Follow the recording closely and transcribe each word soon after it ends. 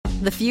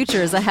The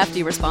future is a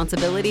hefty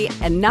responsibility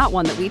and not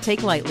one that we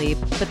take lightly,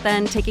 but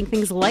then taking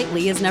things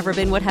lightly has never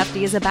been what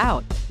Hefty is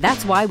about.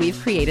 That's why we've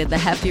created the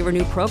Hefty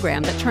Renew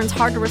program that turns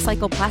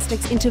hard-to-recycle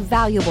plastics into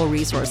valuable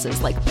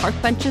resources like park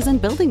benches and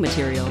building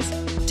materials.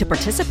 To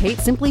participate,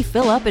 simply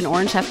fill up an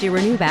orange Hefty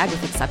Renew bag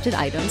with accepted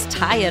items,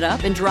 tie it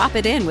up, and drop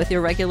it in with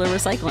your regular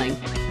recycling.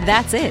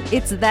 That's it.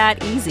 It's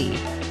that easy.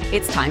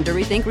 It's time to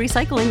rethink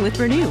recycling with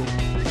Renew.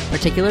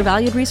 Particular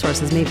valued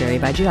resources may vary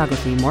by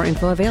geography. More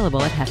info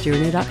available at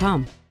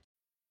heftyrenew.com.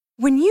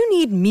 When you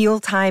need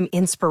mealtime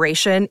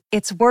inspiration,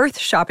 it's worth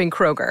shopping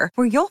Kroger,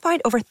 where you'll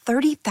find over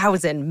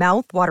 30,000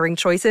 mouth-watering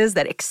choices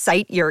that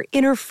excite your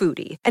inner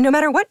foodie. And no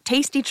matter what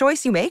tasty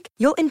choice you make,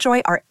 you'll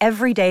enjoy our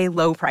everyday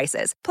low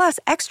prices, plus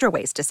extra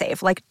ways to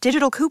save, like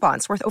digital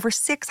coupons worth over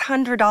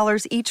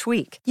 $600 each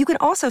week. You can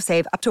also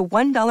save up to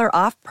 $1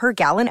 off per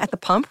gallon at the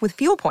pump with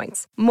fuel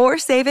points. More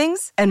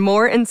savings and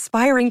more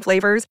inspiring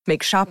flavors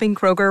make shopping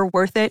Kroger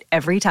worth it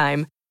every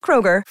time.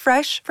 Kroger,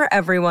 fresh for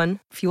everyone.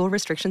 Fuel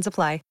restrictions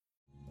apply.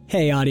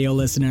 Hey, audio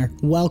listener.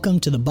 Welcome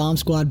to the Bomb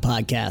Squad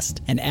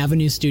podcast, an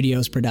Avenue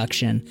Studios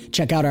production.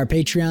 Check out our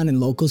Patreon and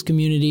Locals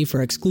community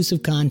for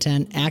exclusive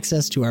content,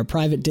 access to our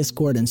private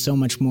Discord, and so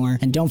much more.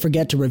 And don't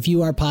forget to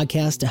review our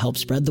podcast to help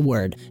spread the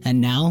word.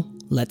 And now,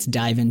 let's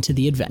dive into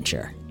the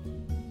adventure.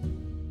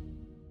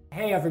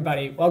 Hey,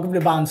 everybody. Welcome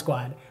to Bomb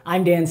Squad.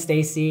 I'm Dan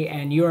Stacy,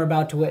 and you are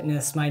about to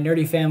witness my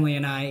nerdy family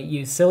and I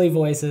use silly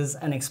voices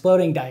and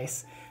exploding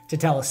dice to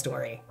tell a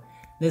story.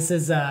 This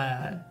is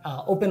a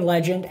Open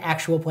Legend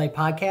actual play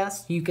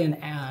podcast. You can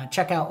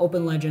check out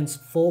Open Legend's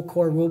full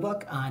core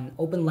rulebook on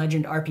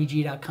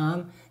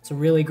openlegendrpg.com. It's a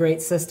really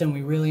great system.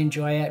 We really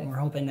enjoy it, and we're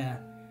hoping to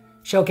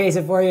showcase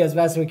it for you as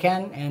best we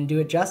can and do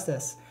it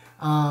justice.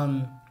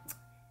 And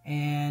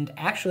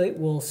actually,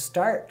 we'll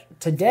start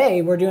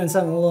today. We're doing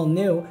something a little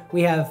new.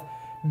 We have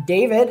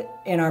David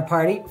in our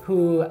party,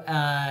 who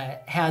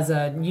has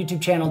a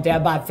YouTube channel,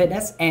 Dabbot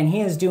Fitness, and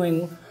he is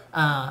doing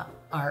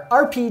our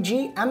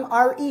RPG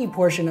MRE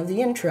portion of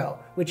the intro,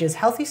 which is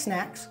healthy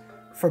snacks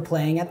for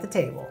playing at the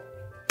table.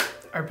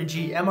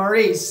 RPG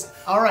MREs.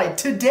 All right,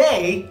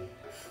 today,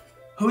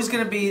 who's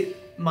going to be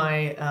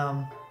my...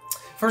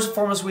 first and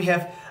foremost, we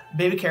have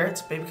baby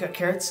cut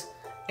carrots,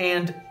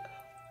 and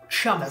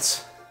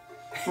hummus.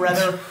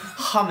 Rather,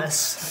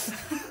 hummus.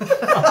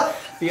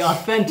 The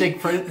authentic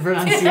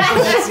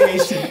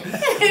pronunciation.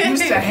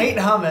 Used to hate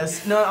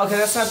hummus. No, okay,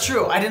 that's not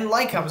true. I didn't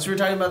like hummus. We were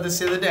talking about this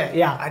the other day.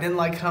 Yeah. I didn't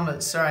like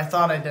hummus, or I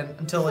thought I did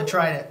until I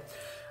tried it.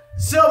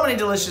 So many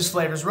delicious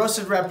flavors.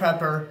 Roasted red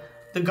pepper,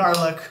 the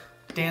garlic.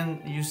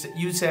 Dan, you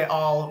say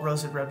all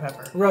roasted red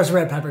pepper. Roasted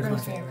red pepper is my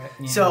favorite.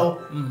 Yeah.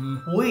 So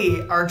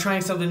we are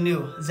trying something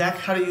new. Zach,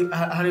 what do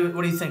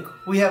you think?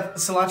 We have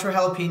cilantro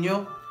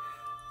jalapeno.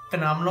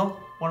 Phenomenal.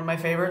 One of my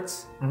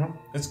favorites. Mm-hmm.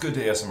 It's good to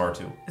ASMR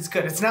too. It's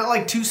good. It's not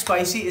like too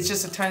spicy. It's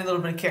just a tiny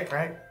little bit of kick,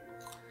 right?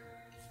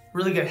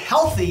 Really good.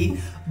 Healthy,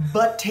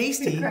 but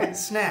tasty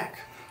snack.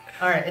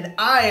 All right, and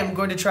I am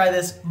going to try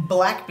this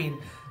black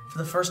bean for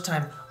the first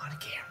time on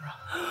camera.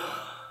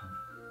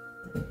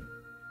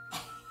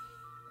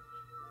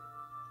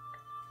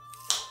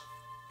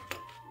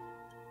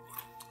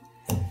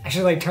 I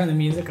should turn the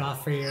music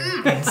off for your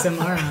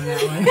ASMR on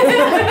that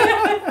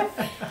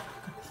one.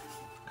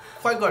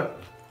 Quite good.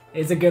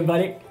 Is it good,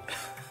 buddy?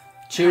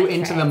 Chew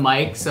into the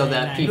mic so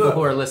that nice. people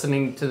who are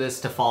listening to this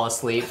to fall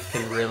asleep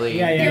can really...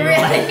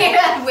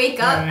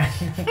 Wake up.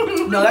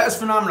 No, that was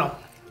phenomenal.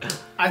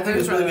 I think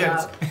it's really good.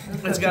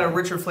 It's got a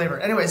richer flavor.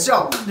 Anyway,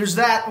 so there's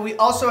that. We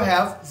also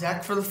have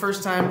Zach for the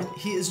first time.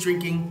 He is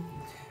drinking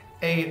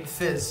a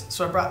fizz.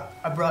 So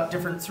I brought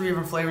three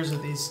different flavors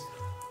of these.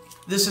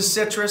 This is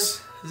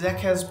citrus. Zach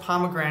has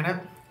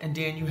pomegranate, and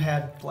Dan, you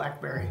had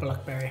blackberry.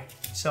 Blackberry.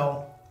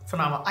 So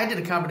phenomenal. I did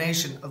a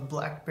combination of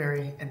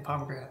blackberry and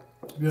pomegranate.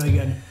 Really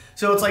good.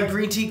 So it's like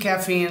green tea,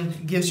 caffeine,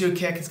 gives you a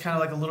kick. It's kind of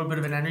like a little bit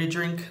of an energy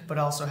drink, but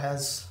also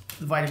has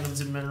vitamins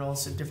and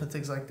minerals and different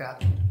things like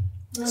that.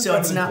 So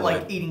it's not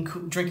like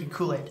drinking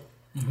Kool-Aid.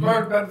 Mm-hmm.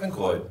 Better than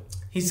Kool-Aid.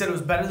 He said it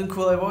was better than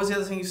Kool-Aid. What was the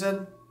other thing you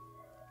said?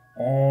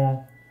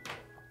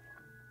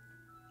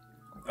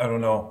 I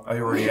don't know. I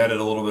already added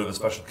a little bit of a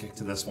special kick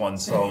to this one,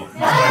 so this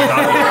might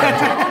not be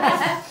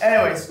authentic.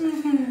 Anyways,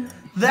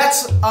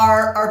 that's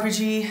our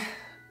RPG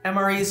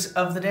MREs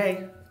of the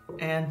day,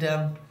 and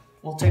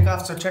we'll take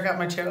off. So check out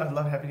my channel. I'd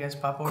love to have you guys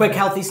pop over. Quick,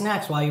 healthy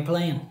snacks while you're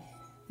playing.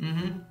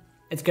 Mm-hmm.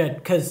 It's good,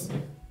 because,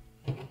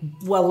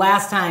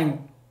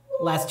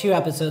 last two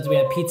episodes we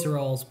had pizza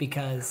rolls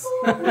because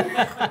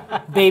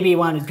baby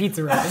wanted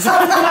pizza rolls.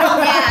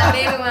 Yeah,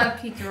 baby wanted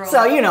pizza rolls.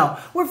 So,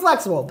 we're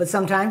flexible, but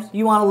sometimes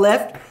you want to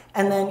lift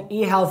and then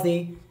eat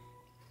healthy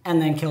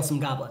and then kill some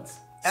goblins.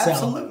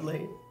 Absolutely.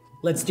 So,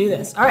 let's do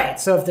this. All right,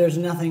 so if there's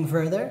nothing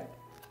further,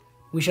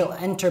 we shall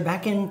enter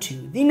back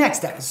into the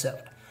next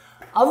episode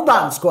of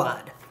Bomb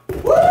Squad.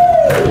 Woo!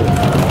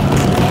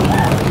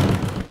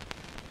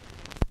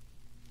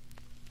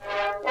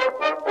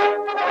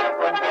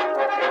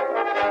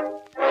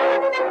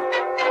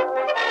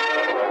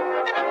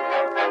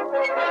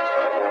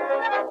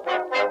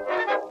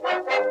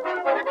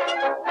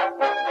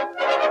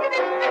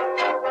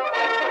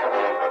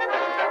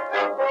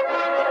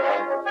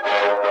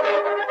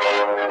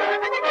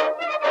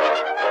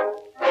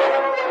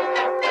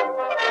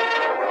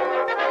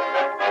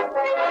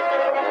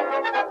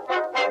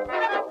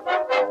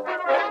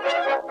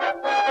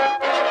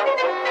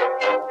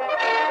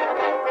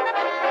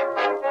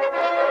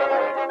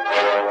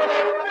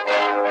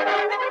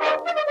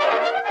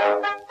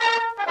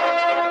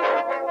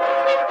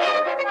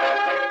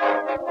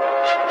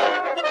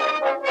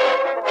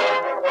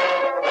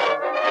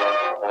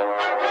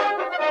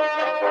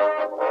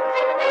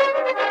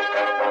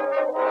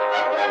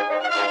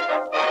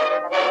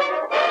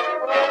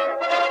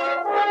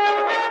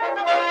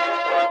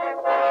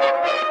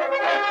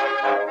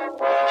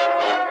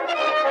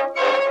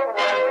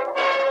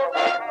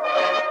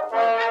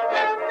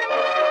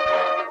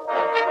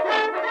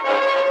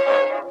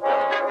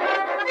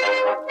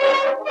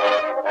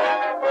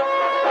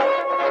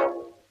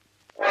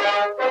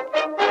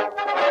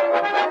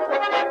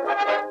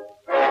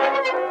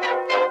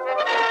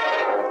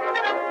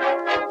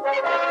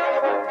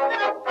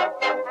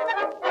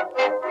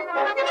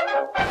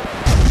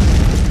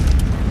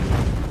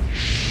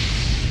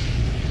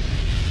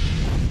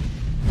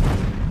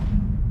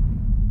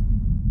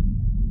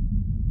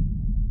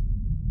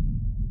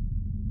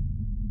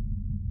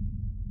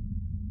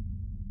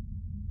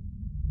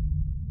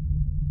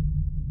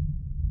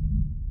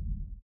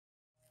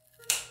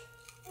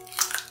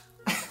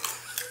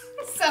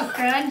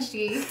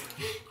 crunchy.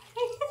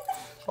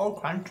 Oh,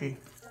 crunchy.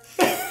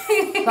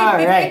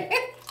 All right.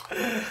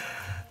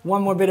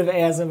 One more bit of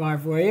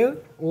ASMR for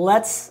you.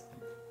 Let's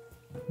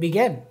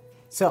begin.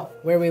 So,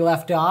 where we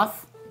left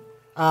off,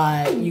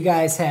 you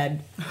guys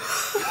had...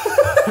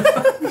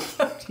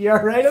 You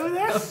all right over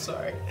there? I'm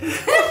sorry.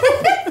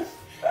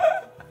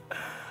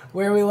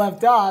 Where we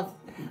left off,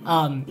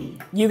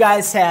 you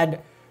guys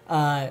had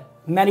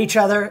met each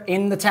other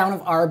in the town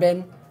of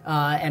Arbin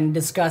and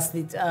discussed,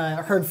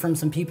 heard from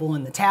some people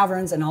in the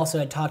taverns, and also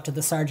had talked to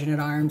the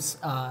Sergeant-at-Arms,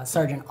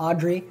 Sergeant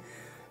Audrey,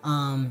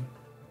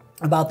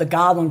 about the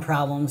goblin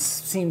problems.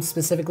 Seems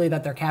specifically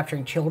that they're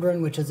capturing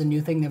children, which is a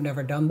new thing they've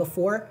never done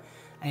before.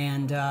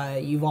 And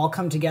you've all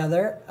come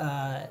together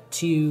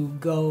to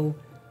go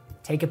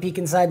take a peek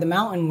inside the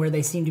mountain where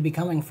they seem to be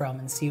coming from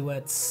and see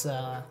what's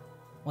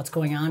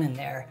going on in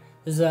there.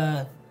 There's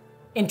a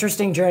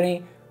interesting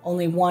journey.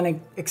 Only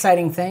one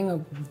exciting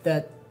thing,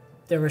 that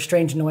there were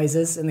strange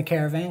noises in the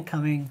caravan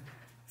coming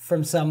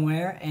from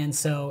somewhere, and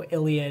so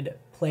Iliad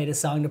played a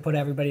song to put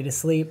everybody to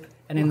sleep.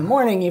 And in the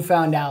morning, you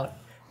found out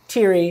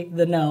Tiri,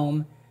 the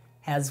gnome,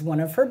 has one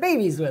of her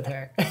babies with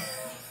her.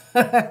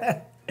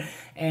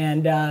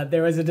 And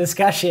there was a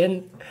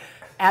discussion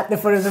at the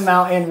foot of the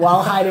mountain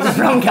while hiding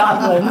from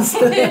goblins.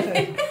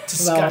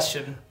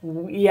 Discussion.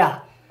 Yeah.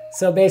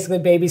 So basically,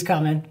 baby's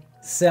coming.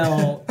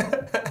 So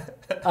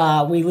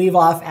we leave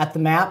off at the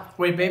map.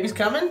 Wait, baby's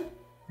coming?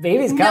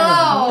 Baby's coming.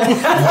 No!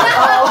 This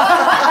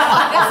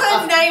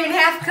one's not even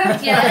half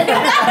cooked yet.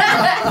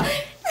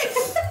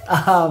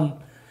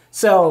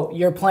 So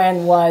your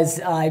plan was,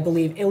 I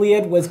believe,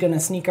 Iliad was going to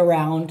sneak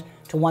around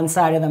to one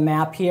side of the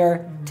map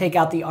here, take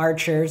out the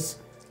archers,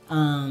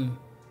 and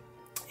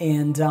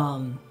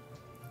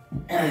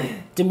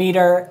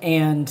Demeter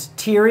and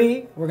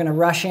Tiri were going to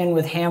rush in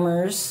with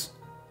hammers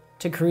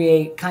to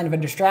create kind of a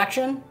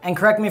distraction. And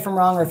correct me if I'm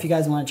wrong, or if you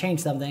guys want to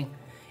change something.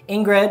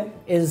 Ingrid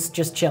is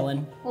just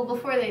chilling. Well,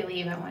 before they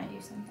leave, I want to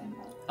do something.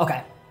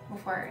 Okay.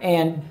 Before.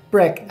 And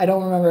Brick, I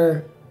don't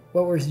remember,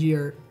 what was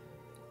your...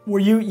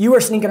 You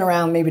were sneaking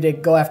around maybe to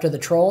go after the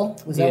troll?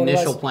 Was The that what it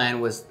initial was? plan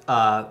was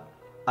I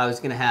was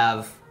going to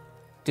have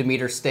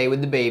Demeter stay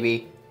with the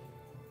baby,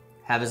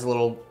 have his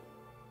little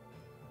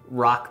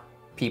rock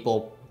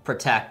people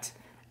protect,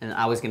 and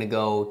I was going to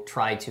go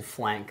try to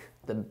flank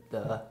the big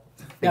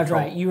That's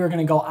troll. right. You were going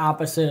to go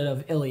opposite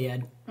of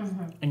Iliad,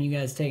 and you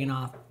guys taking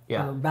off.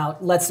 Yeah.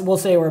 We'll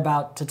say we're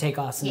about to take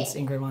off since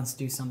Ingrid wants to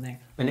do something.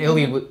 And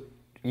Iliad,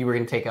 you were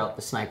going to take out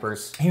the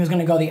snipers. He was going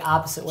to go the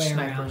opposite way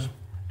around.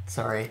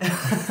 Sorry. I'm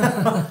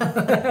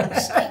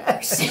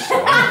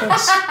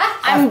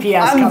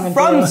coming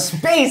from through.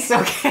 space,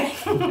 okay?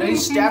 Any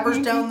stabbers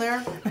down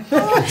there?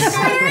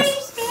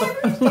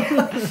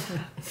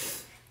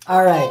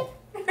 All right.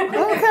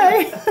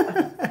 Okay.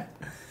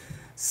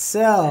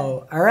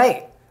 So, all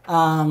right.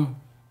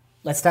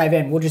 Let's dive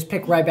in. We'll just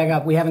pick right back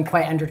up. We haven't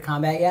quite entered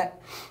combat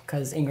yet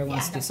because Ingrid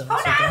wants to do something.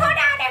 Hold on,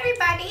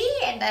 everybody!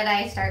 And then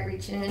I start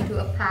reaching into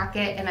a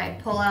pocket and I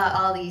pull out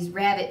all these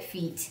rabbit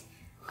feet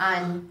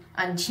on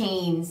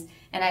chains,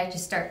 and I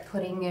just start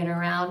putting it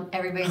around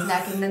everybody's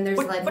neck. And then there's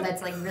one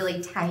that's like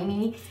really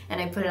tiny,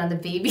 and I put it on the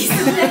baby's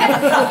neck.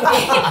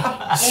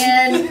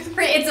 And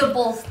it's a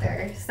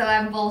bolster, so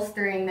I'm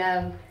bolstering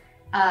them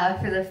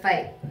for the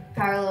fight.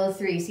 Power level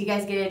 3, so you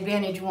guys get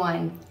advantage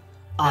 1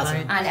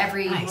 Awesome. on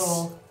every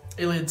roll.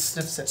 Iliad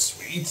sniffs it.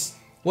 Sweet.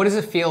 What does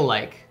it feel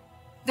like?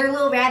 They're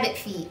little rabbit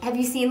feet. Have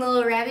you seen the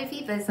little rabbit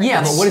feet? But it's like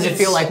Yeah, but what does it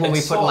feel like when we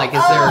it's put, soft. like,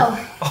 is there...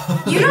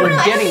 You don't really,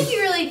 I don't getting- think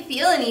you really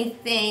feel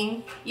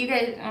anything. You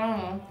guys, I don't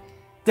know.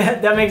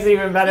 That makes it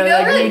even better. You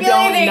don't really feel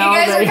anything. You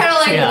guys are kind of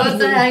like, Yeah. what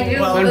the heck is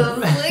Well,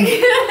 this?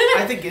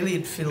 I think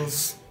Iliad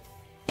feels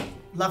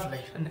lovely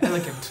and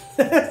elegant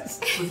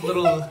with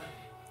little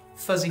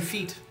fuzzy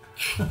feet.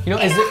 You know,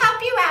 It'll help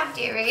you out,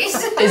 dearies.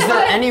 is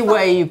there any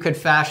way you could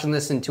fashion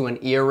this into an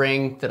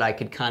earring that I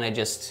could kind of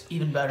just...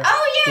 Even better.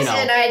 Oh yes, You know.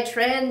 and I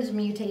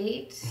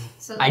transmutate.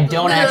 So I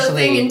don't the little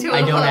thing actually... into a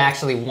I don't hook.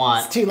 actually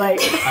want Too late.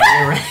 an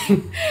earring.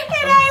 And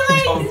I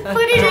like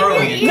put it in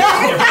your ear.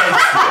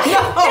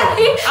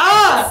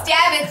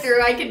 Stab it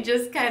through. I could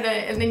just kind of,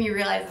 and then you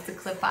realize it's a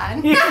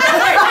clip-on. Wait,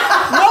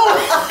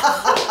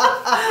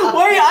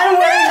 I'm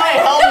wearing my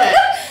helmet.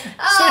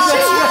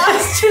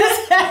 It's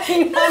just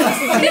hanging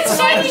on. It's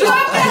hanging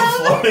off the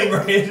helmet. Floating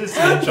right into the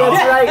That's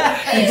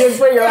right. You just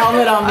put your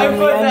helmet on from the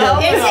put end the of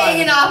helmet It's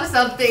hanging off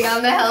something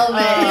on the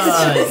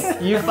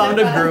helmet. You found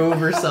a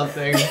groove or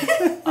something.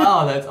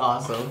 Oh, that's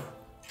awesome.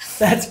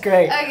 That's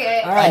great.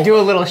 Okay. All right. I do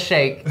a little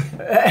shake.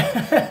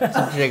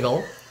 To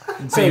jiggle.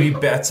 Baby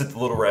bats at the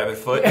little rabbit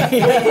foot.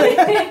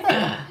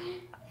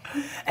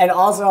 And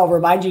also, I'll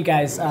remind you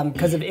guys,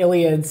 because of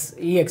Iliad's,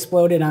 he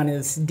exploded on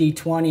his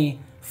D20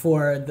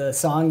 for the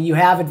song. You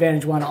have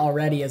advantage 1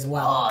 already as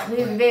well. Oh,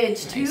 the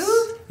advantage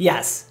 2?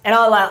 Yes. And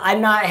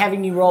I'm not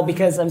having you roll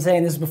because I'm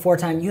saying this before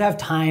time. You have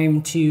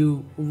time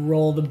to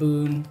roll the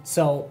boon.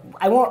 So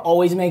I won't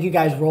always make you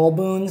guys roll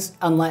boons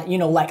unless,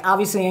 like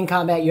obviously in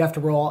combat you have to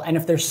roll. And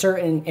if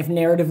if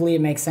narratively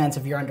it makes sense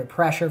if you're under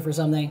pressure for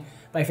something.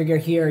 But I figure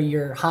here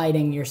you're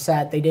hiding, you're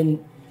set. You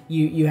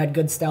you had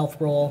good stealth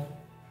roll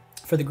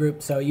for the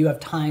group, so you have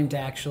time to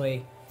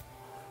actually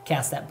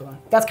cast that boon.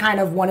 That's kind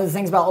of one of the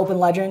things about Open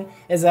Legend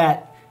is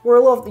that we're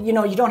a little,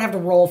 you don't have to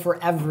roll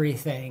for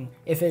everything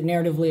if it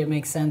narratively it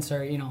makes sense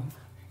or,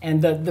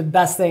 and the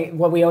best thing,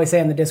 what we always say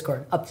on the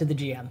Discord, up to the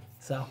GM.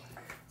 So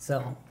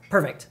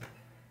perfect.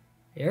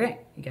 All right,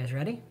 you guys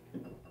ready?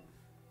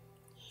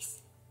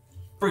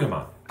 Bring them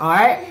on. All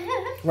right,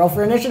 roll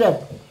for initiative.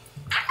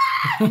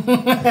 All of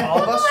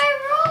us? I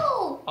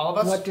roll? All of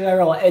us? What did I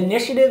roll?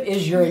 Initiative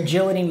is your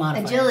agility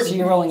modifier. Agility, So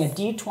you're rolling a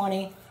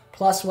d20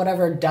 plus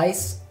whatever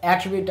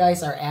attribute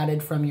dice are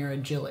added from your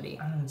agility.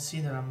 I don't even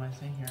see that on my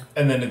thing here.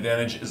 And then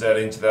advantage is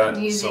adding to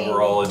that, so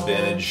we're all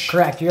advantage.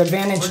 Correct. Your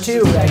advantage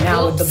 2 right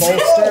now with the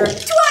bolster.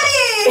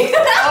 20!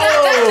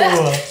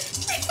 Oh!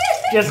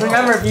 Just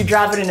remember, if you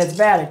drop it and it's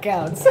bad, it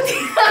counts.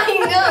 I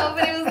know,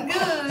 but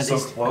it was good.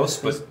 So close,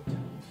 but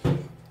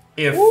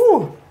if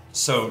Woo!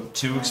 so,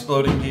 2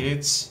 exploding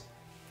d8s.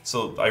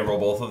 So I roll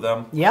both of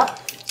them. Yep.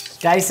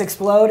 Dice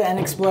explode and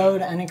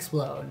explode and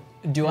explode.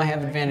 Do I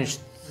have advantage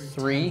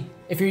 3?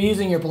 If you're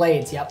using your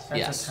blades, yep.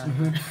 Yes.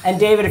 And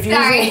David, if you're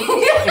Sorry.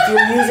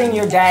 using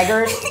your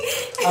daggers,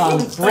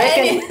 Brick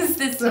and Is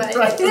this way?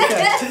 Right,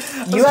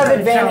 okay. you have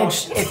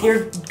advantage. If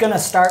you're gonna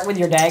start with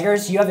your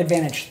daggers, you have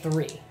advantage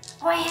 3.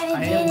 Oh, I had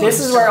advantage. This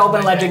is where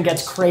Open Legend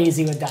gets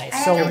crazy with dice.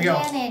 I So had we go.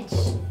 advantage.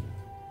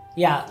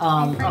 yeah,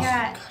 I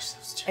forgot.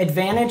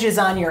 advantage is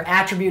on your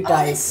attribute Oh,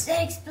 dice,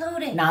 that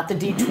exploded. not the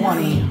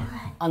d20,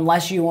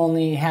 unless you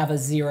only have a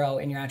 0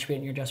 in your attribute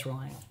and you're just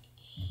rolling.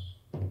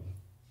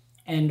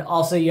 And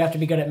also, you have to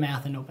be good at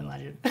math in Open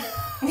Legend.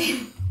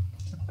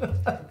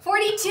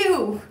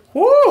 42.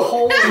 Woo!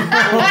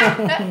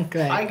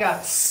 Okay. I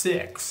got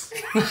 6.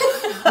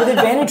 With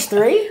advantage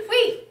 3,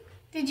 Wait,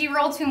 did you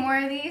roll 2 more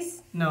of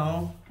these?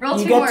 No. Roll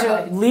you 2 get more.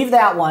 to leave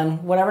that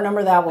one, whatever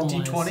number that one was.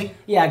 D20?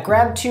 Yeah,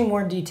 grab 2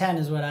 more d10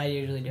 is what I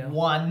usually do.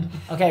 1.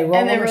 Okay, roll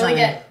And then one more really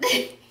time.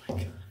 get.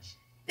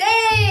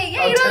 Hey,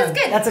 yeah, you know it's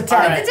good. That's a 10.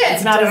 That's a 10.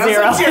 It's not a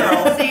That's 0.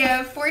 a 0. So you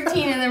have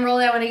 14 and then roll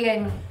that one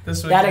again.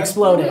 This way. That again?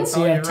 exploded.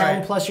 So Oh, you have you're 10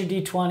 right. plus your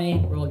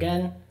d20. Roll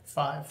again.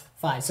 5.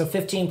 5. So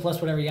 15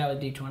 plus whatever you got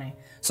with d20.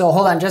 So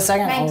hold on just a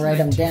second. I'll write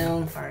them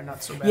down. Alright,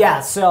 not so bad.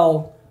 Yeah,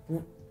 so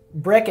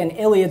Brick and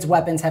Iliad's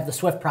weapons have the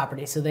swift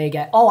property. So they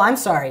get, oh, I'm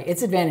sorry,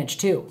 it's advantage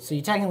 2. So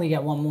you technically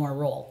get 1 more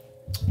roll.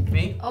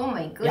 Me? Oh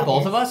my goodness.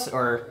 Both of us,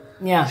 or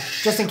Yeah,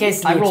 just in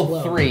case you I rolled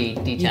explode. 3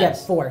 d10s. You get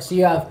 4. So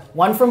you have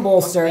 1 from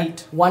Bolster,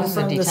 1 This is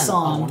a from d10. the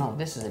song, Oh no,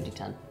 this is a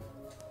d10.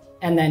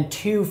 and then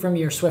 2 from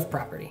your swift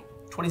property.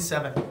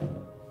 27.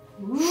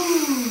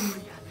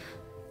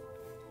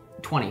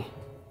 20.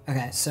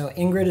 Okay, so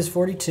Ingrid is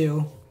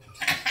 42.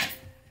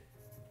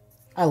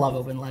 I love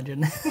Open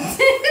Legend.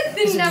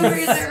 The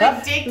numbers are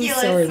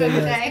ridiculous So ridiculous.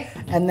 someday.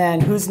 And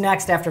then who's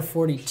next after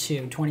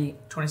 42? 27,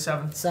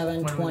 27.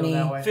 When we go 20,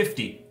 that way.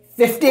 50.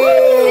 50! Look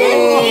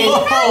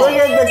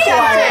at the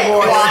quiet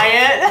boy.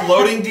 Quiet.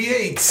 Loading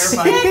d8s.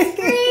 Everybody.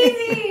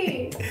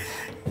 Crazy.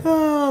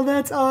 Oh,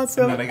 that's And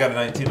awesome. then I got a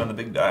 19 on the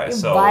big die,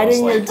 so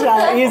Biding I your was like,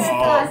 time. He's,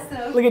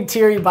 Awesome. look at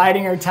Tiri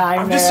biding her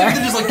time I'm just there.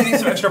 sitting there just like getting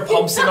some extra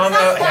pumps in on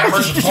the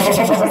hammer.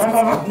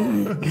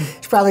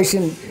 She probably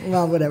shouldn't,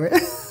 well, whatever.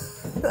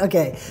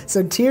 Okay,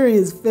 so Tiri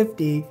is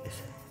 50,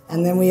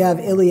 and then we have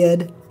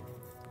Iliad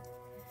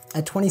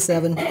at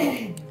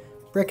 27,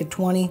 Brick at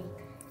 20.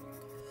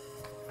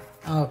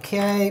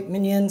 Okay,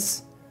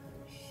 minions,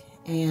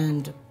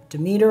 and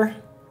Demeter.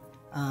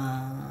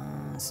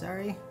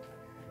 Sorry.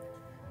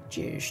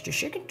 Just a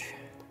second.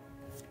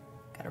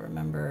 Gotta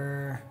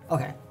remember.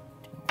 Okay.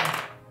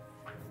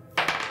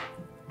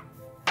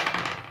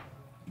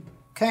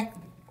 Okay.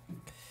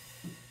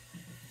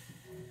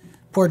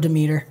 Poor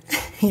Demeter.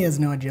 He has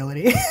no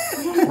agility.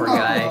 Poor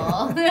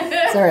guy.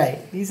 It's all right.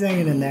 He's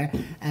hanging in there.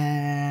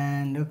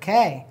 And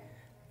okay.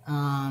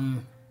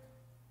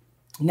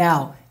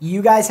 Now,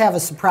 you guys have a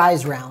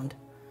surprise round.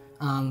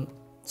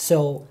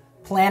 So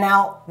plan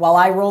out, while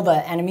I roll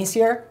the enemies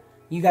here,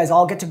 you guys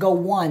all get to go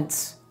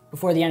once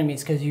before the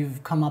enemies because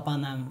you've come up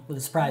on them with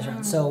a surprise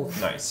round. So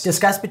Nice.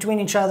 discuss between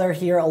each other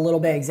here a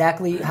little bit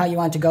exactly how you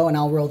want to go, and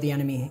I'll roll the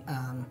enemy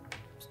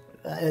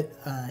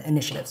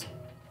initiatives.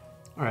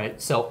 All right,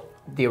 so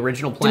the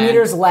original plan.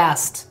 Demeter's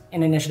last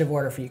in initiative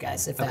order for you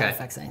guys, if that Okay.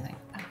 affects anything.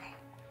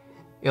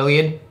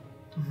 Iliad,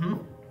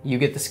 you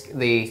get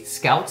the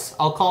scouts,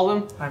 I'll call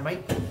them. I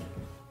might.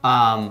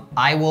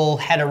 I will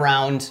head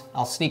around,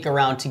 I'll sneak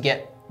around to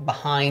get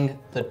behind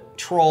the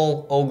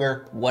troll,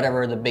 ogre,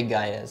 whatever the big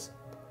guy is.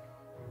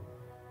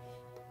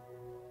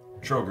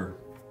 Troger.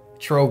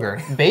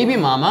 Troger. Baby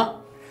mama,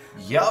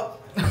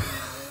 Yup.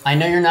 I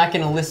know you're not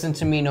gonna listen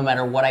to me no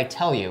matter what I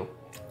tell you.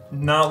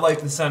 Not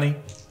like the Sunny.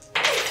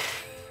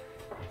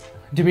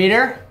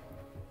 Demeter,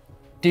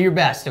 do your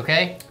best,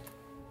 okay?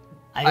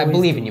 I always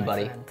believe do, in you, my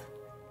buddy.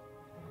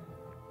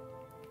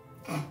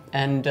 friend.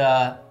 And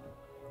Oh,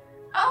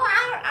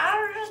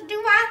 I'll just do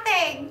my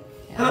thing.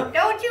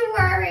 Don't you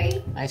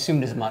worry. I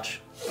assumed as much.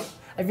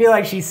 I feel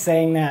like she's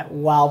saying that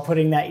while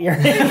putting that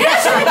earring.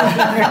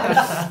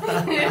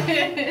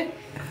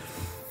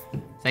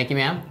 Thank you,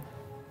 ma'am.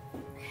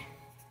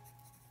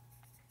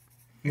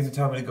 You gonna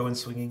tell me to go in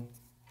swinging?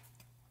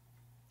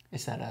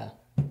 Is that I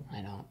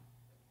don't.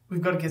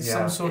 We've got to get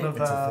some sort of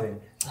it's a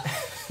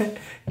thing.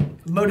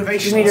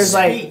 motivational Demeter's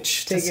like,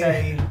 speech to take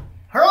say,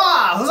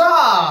 hurrah,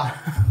 huzzah!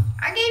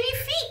 I gave you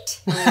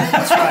feet.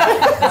 That's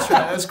right.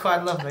 That was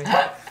quite lovely.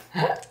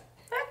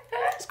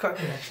 It's quite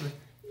good, actually.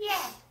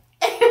 Yeah.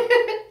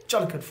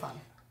 Jolly good fun.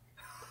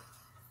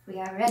 We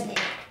are ready.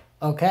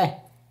 Okay.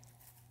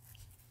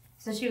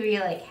 So should we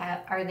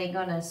are they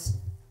gonna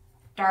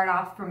start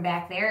off from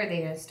back there, or are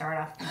they gonna start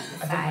off from the I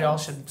side? think we all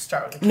should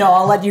start with the No,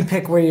 I'll let you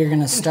pick where you're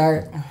gonna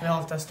start. We all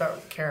have to start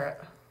with the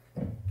carrot.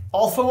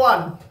 All for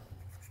one.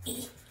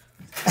 This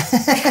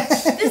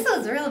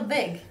one's real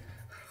big.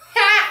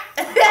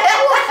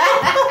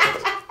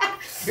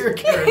 Your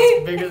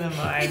carrot's bigger than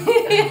mine.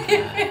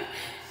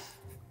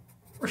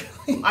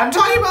 I'm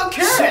talking about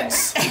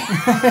carrots.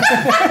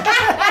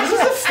 This is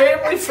a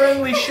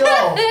family-friendly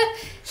show.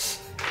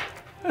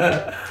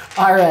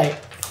 All right,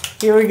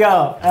 here we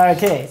go.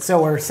 Okay,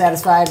 so we're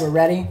satisfied. We're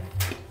ready.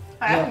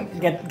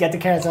 Get the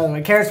carrots out of the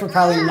way. Carrots were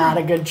probably not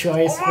a good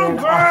choice. It's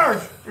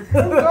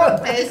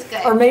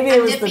good. Or maybe it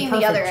I'm was the dipping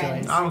perfect other choice.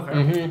 end.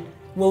 Okay.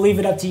 We'll leave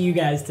it up to you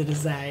guys to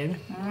decide.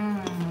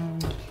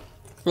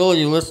 Phil, are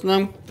you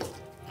listening?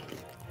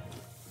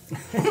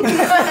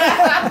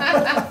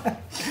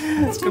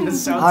 It's gonna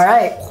sound. All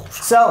right,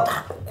 so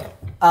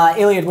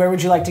Iliad, where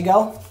would you like to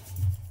go?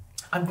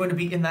 I'm going to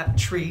be in that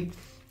tree,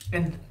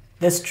 and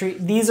This tree.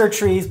 These are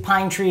trees,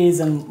 pine trees,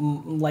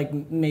 and like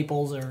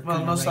maples or. well,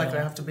 kind of most likely I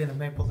regular. have to be in a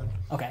maple then.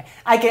 Okay,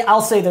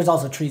 I'll say there's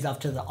also trees off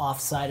to the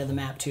off side of the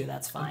map too.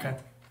 That's fine.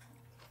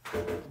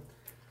 Okay.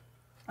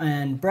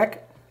 And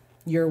Brick,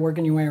 you're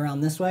working your way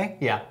around this way.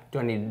 Yeah. Do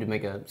I need to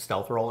make a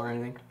stealth roll or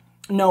anything?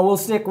 No, we'll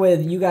stick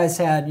with you guys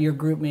had your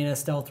group made a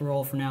stealth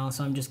roll for now,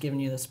 so I'm just giving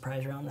you the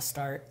surprise round to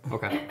start.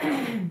 Okay.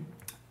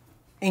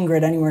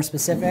 Ingrid, anywhere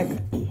specific?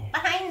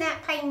 Behind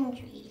that pine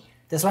tree.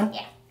 This one?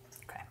 Yeah.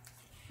 Okay.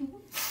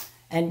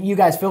 And you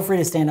guys feel free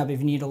to stand up if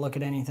you need to look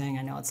at anything.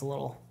 I know it's a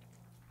little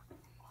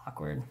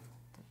awkward.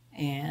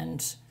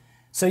 And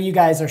so you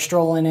guys are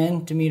strolling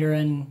in. Demeter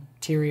and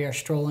Tiri are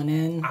strolling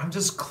in. I'm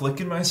just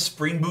clicking my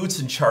spring boots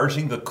and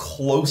charging the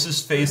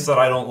closest face that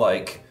I don't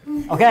like.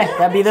 Okay,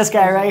 that'd be this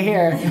guy right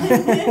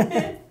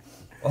here.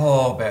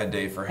 Oh, bad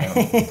day for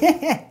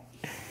him.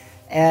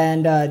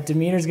 And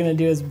Demeter's gonna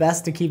do his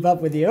best to keep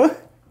up with you.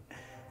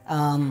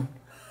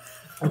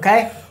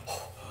 Okay.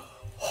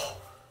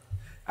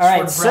 All right,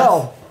 Short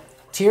so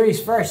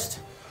Tiri's first.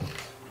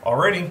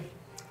 Alrighty.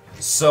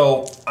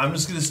 So I'm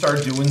just gonna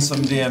start doing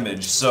some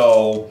damage.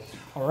 So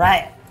All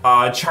right.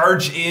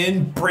 charge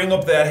in, bring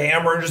up that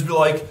hammer, and just be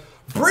like,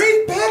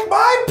 "Bring back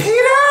my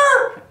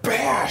Peter!"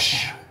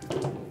 Bash.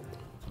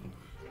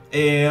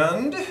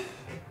 And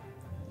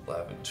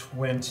 11,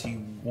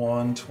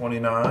 21,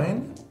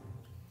 29,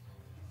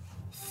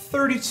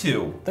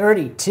 32.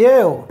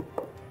 32.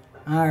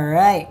 All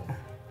right.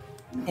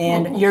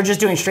 And you're just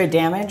doing straight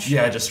damage?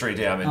 Yeah, just straight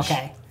damage.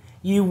 Okay.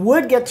 You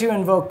would get to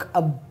invoke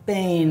a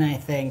Bane, I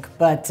think,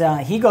 but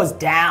he goes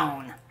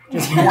down.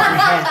 Just one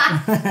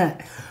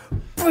hit.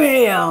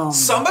 Bam!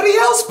 Somebody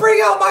else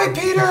bring out my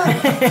Peter!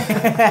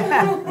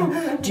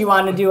 Do you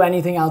want to do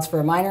anything else for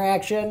a minor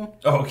action?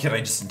 Oh, can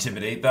I just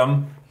intimidate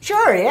them?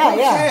 Sure, yeah.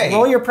 Okay.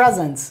 Roll your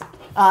presence.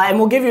 And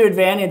we'll give you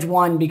advantage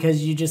 1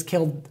 because you just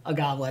killed a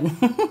goblin.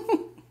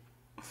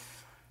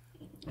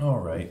 All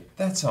right,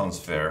 that sounds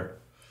fair.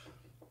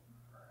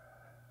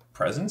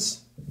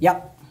 Presence?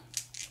 Yep.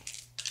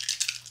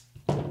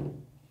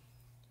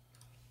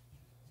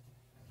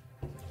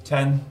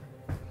 10.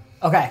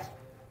 Okay.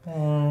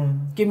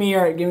 Give me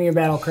your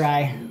battle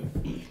cry.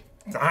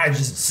 I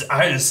just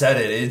said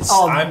it.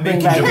 Oh, I'm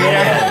bring making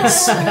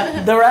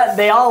back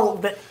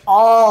demands.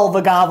 All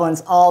the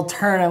goblins all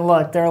turn and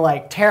look. They're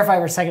like terrified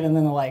for a second, and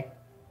then they're like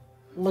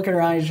looking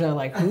around each other,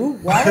 like, "Who?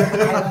 What?"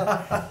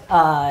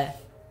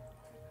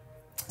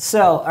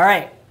 So, all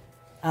right.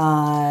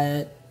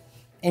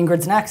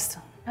 Ingrid's next.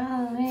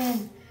 Oh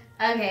man.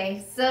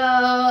 Okay,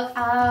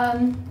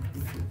 so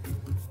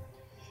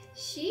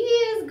she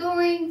is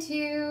going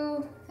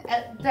to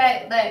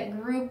that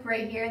group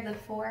right here, the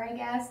 4, I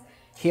guess.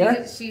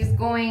 Here? She's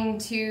going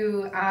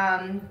to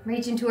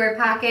reach into her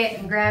pocket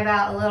and grab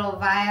out a little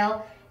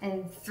vial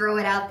and throw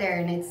it out there,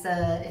 and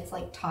it's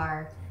like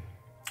tar.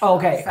 Oh,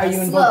 okay. So Are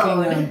you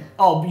invoking?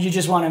 slowed. You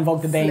just want to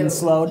invoke the Bane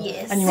slowed?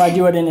 Yes. And you want to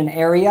do it in an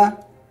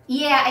area?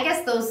 Yeah, I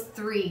guess those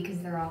 3 because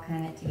they're all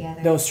kind of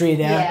together. Those 3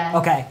 there? Yeah.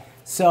 Okay.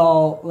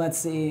 So let's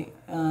see.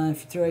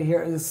 If you throw it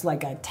here, it's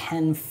like a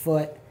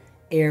 10-foot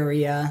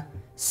area.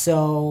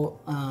 So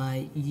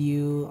let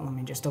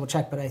me just double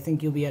check, but I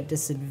think you'll be at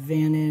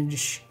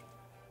disadvantage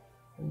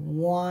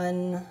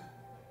 1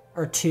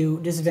 or 2.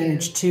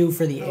 Disadvantage 2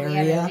 for the But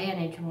area. we have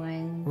advantage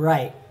 1.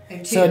 Right.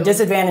 Or So 2.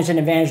 disadvantage and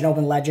advantage in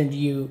open legend,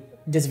 you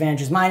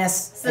disadvantage is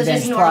minus, So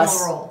advantage just normal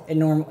plus. roll. It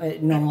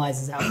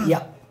normalizes out.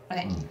 Yep.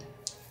 Okay.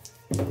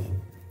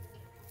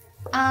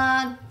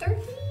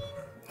 13?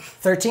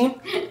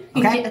 13?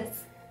 Okay.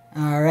 Yes.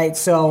 All right.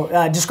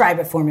 So describe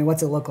it for me.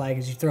 What's it look like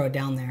as you throw it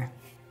down there?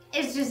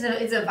 It's just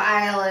it's a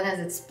vial, and as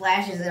it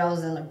splashes, it all of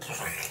a sudden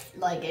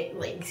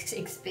it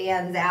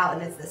expands out,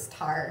 and it's this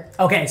tar.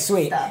 Okay,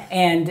 sweet. Stuff.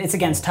 And it's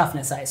against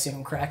toughness, I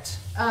assume, correct?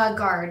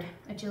 Guard.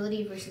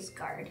 Agility versus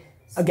guard.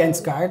 So,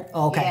 Against guard?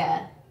 Okay.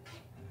 Yeah.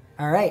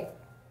 All right.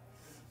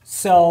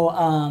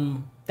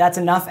 So that's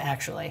enough,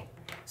 actually.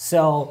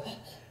 So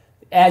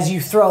as you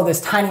throw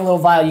this tiny little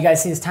vial, you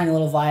guys see this tiny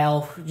little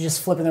vial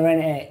just flipping the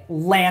wind, and it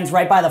lands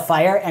right by the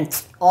fire,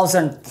 and all of a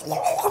sudden,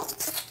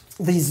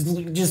 these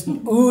just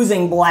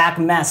oozing black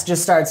mess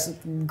just starts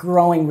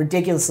growing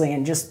ridiculously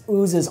and just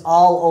oozes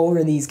all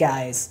over these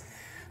guys.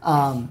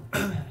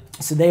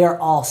 So they are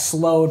all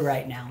slowed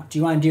right now. Do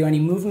you want to do any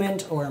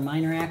movement or a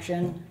minor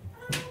action?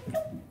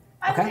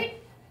 Okay.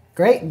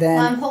 Great, then.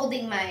 Well, I'm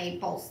holding my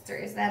bolster.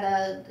 Is that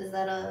a? Do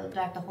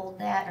I have to hold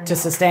that? Or To no?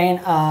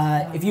 sustain,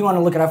 if you want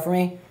to look it up for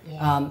me,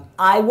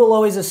 I will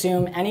always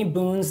assume any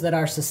boons that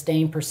are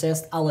sustain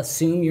persist. I'll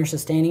assume you're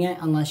sustaining it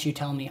unless you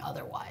tell me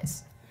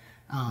otherwise.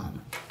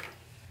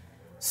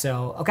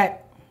 Okay.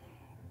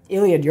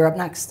 Iliad, you're up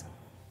next.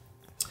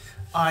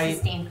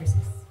 Sustain persists.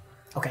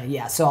 Okay,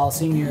 yeah, so I'll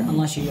assume you're,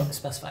 unless you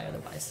specify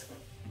otherwise.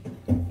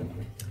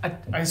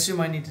 I assume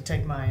I need to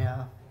take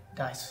my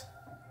dice.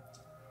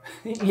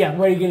 Yeah,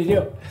 what are you going to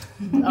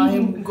do? I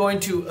am going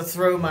to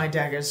throw my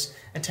daggers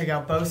and take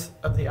out both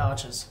of the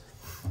archers.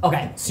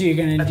 Okay, so you're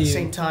going to At do... the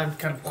same time,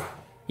 kind of...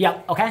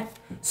 Yep, okay.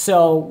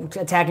 So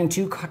attacking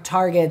two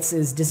targets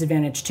is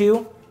disadvantage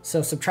 2,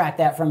 so subtract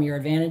that from your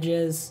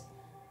advantages.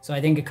 So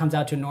I think it comes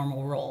out to a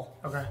normal roll.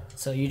 Okay.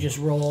 So you just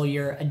roll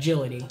your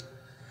agility.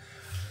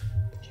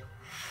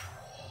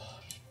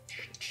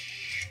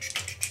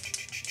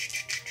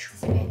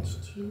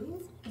 Disadvantage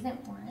 2?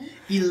 Isn't 1?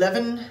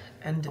 11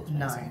 and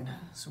 9.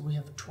 So we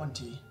have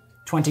 20.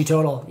 20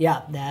 total.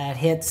 Yeah, that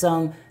hits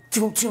them.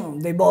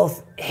 They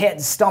both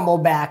hit, stumble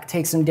back,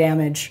 take some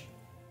damage.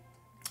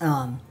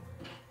 And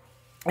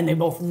they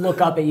both look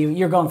up at you.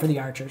 You're going for the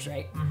archers,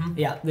 right? Mm-hmm.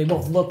 Yeah, they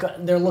both look.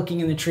 They're looking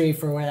in the tree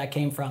for where that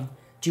came from.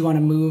 Do you want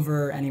to move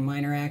or any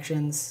minor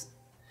actions?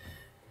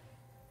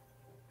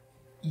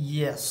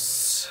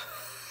 Yes.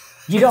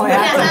 You don't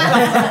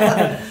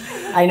have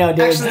to. I know, dude.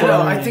 Actually,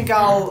 no. I think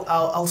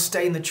I'll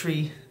stay in the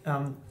tree.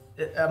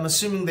 I'm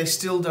assuming they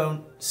still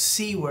don't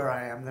see where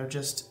I am.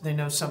 They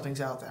know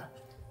something's out there.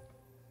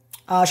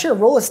 Sure,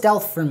 roll a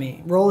stealth for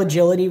me. Roll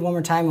agility one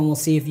more time and we'll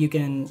see if you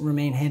can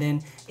remain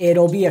hidden.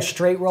 It'll be a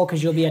straight roll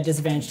because you'll be at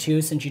disadvantage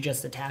 2 since you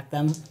just attacked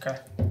them. Okay.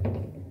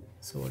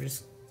 So we'll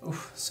just...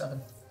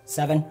 7.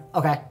 7?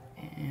 Okay.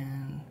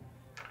 And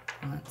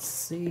let's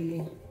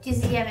see...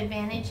 Does he have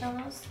advantage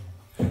on those?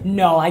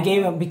 No, I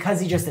gave him...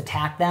 Because he just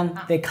attacked them,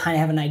 they kind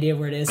of have an idea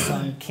where it is, so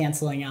I'm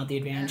canceling out the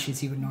advantages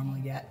he would normally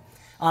get.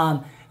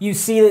 You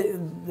see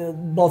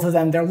both of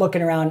them, they're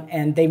looking around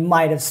and they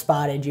might have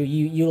spotted you.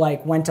 You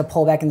like went to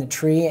pull back in the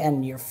tree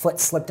and your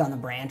foot slipped on the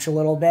branch a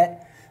little bit.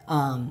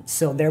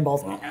 So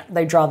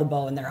they draw the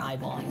bow and they're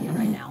eyeballing you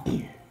right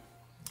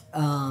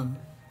now.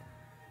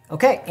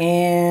 Okay,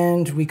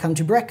 and we come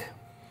to Brick.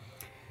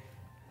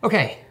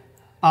 Okay,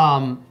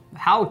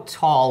 how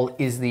tall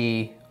is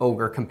the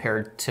ogre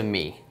compared to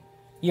me?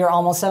 You're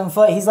almost 7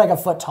 foot. He's like a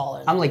foot taller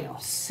than I'm like you.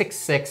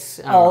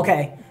 6'6". Oh,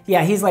 okay.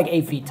 Yeah, he's like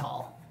 8 feet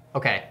tall.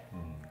 Okay.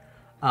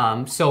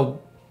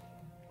 So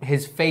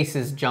his face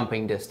is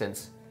jumping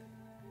distance.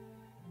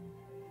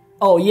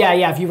 Oh,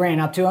 yeah, if you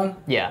ran up to him?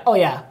 Yeah. Oh,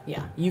 yeah,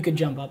 you could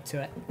jump up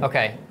to it.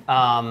 Okay.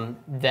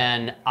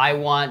 Then I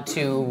want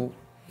to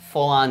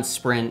full-on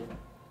sprint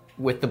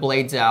with the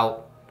blades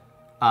out,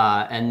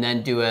 and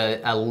then do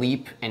a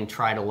leap and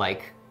try to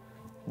like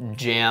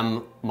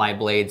jam my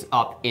blades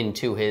up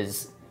into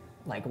his,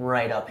 like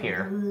right up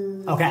here.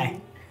 Okay,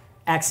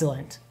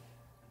 excellent.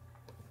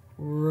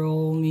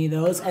 Roll me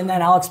those, and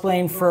then I'll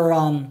explain for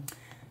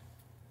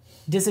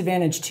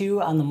disadvantage 2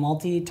 on the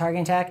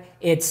multi-target attack.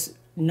 It's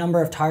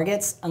number of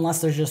targets unless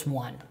there's just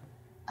one.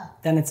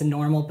 Then it's a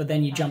normal, but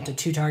then you jump to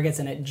 2 targets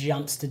and it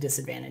jumps to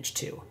disadvantage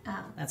 2.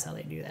 That's how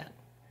they do that.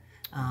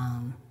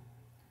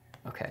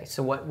 Okay,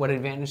 so what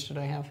advantage did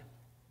I have?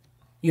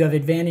 You have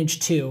advantage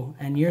 2,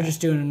 and you're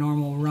just doing a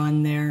normal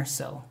run there,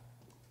 so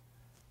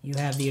you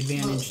have the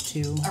advantage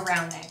 2.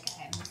 Around that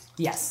guy.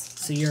 Yes,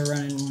 so you're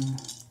running...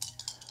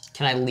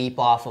 Can I leap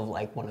off of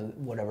like one of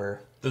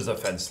whatever? There's a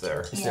fence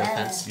there. Is there a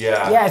fence?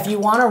 Yeah. Yeah, if you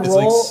want to It's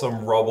roll... like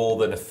some rubble,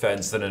 then a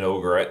fence, then an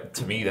ogre.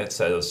 To me, that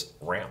says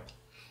ramp.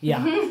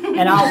 Yeah,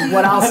 and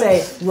what I'll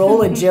say,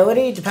 roll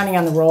agility. Depending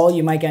on the roll,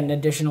 you might get an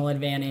additional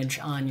advantage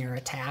on your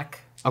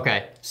attack.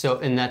 Okay, so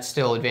and that's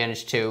still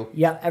advantage 2.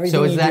 Yeah, everything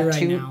so is you that do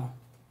right now.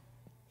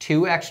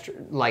 2 extra,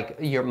 like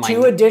your my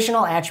 2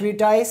 additional attribute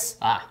dice.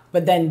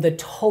 But then the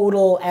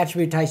total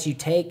attribute dice you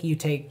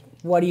take.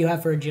 What do you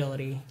have for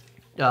agility?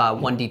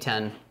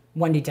 1d10.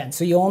 1d10.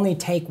 So you only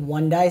take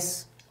 1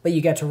 dice, but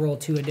you get to roll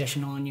 2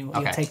 additional, and you'll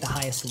take the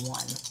highest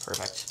one.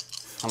 Perfect.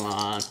 Come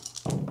on.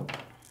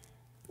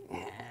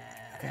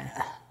 Okay.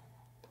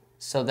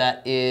 So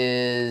that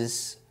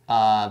is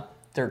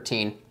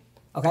 13.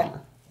 Okay.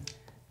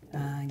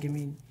 Give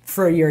me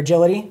for your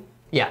agility.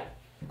 Yeah.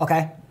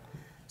 Okay.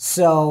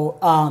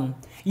 So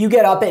You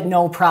get up at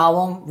no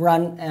problem,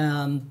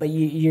 run, but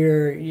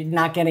you're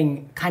not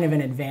getting kind of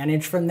an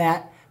advantage from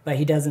that. But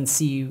he doesn't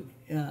see you,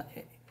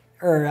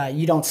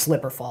 you don't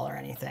slip or fall or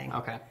anything.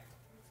 Okay.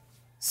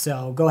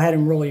 So go ahead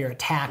and roll your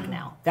attack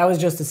now. That was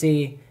just to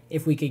see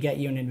if we could get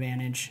you an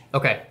advantage.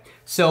 Okay.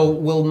 So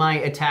will my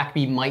attack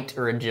be might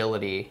or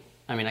agility?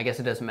 I mean, I guess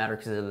it doesn't matter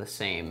because they're the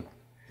same.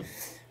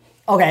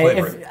 Okay,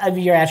 if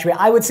your attribute,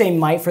 I would say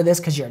might for this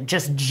because you're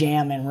just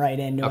jamming right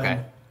into him.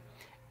 Okay.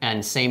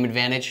 And same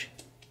advantage?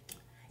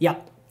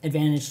 Yep,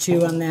 advantage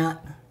 2 on that.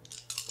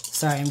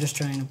 Sorry, I'm just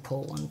trying to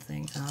pull one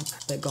thing up,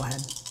 but go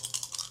ahead.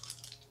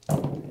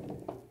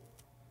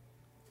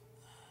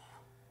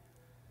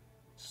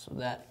 So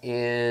that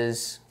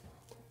is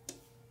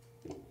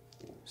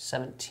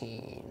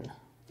 17.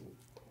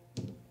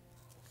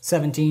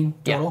 17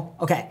 total?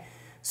 Yeah. Okay,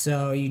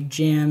 so you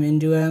jam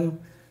into him.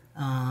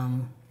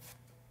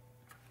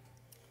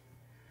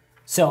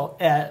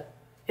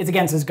 It's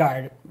against his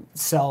guard,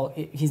 so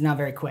he's not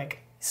very quick.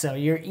 So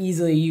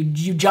you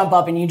jump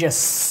up and you just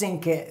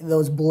sink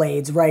those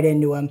blades right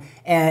into him.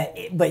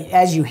 But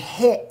as you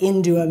hit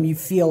into him, you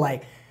feel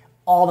like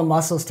all the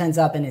muscles tense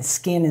up and his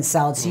skin is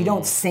solid. So you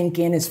don't sink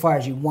in as far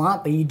as you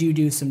want, but you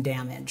do some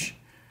damage.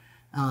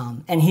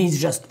 And he's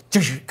just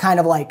kind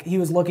of like, he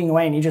was looking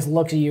away and he just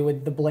looks at you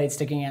with the blade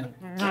sticking in.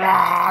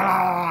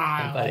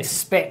 Like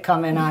spit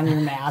coming on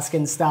your mask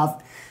and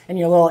stuff. And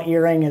your little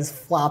earring is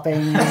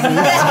flopping as he's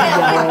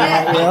yelling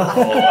at you.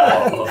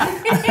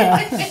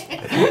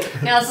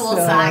 Now it's a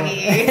little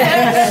soggy.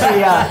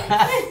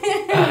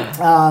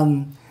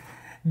 Yeah.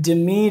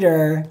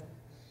 Demeter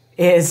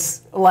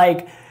is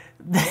like,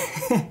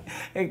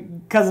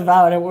 because of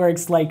how it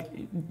works, like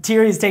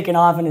Tiri's taking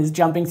off and is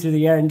jumping through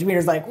the air, and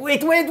Demeter's like, wait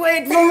for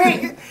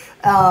me.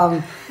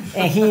 And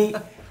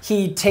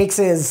he takes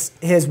his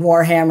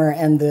warhammer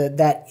and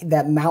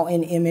that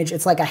mountain image.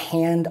 It's like a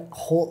hand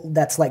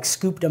that's like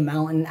scooped a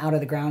mountain out of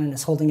the ground and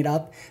is holding it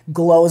up.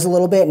 Glows a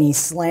little bit, and he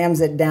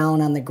slams it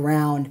down on the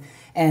ground.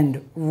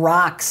 And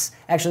rocks,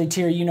 actually,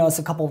 Tiri, you notice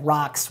a couple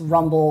rocks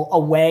rumble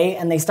away,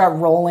 and they start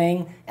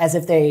rolling as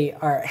if they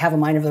have a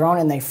mind of their own,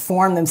 and they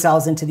form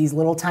themselves into these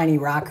little tiny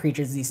rock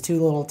creatures. These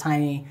two little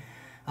tiny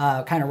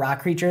kind of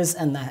rock creatures,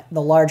 and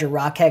the larger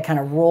rock head kind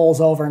of rolls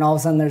over, and all of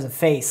a sudden there's a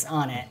face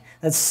on it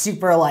that's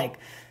super like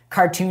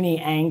cartoony,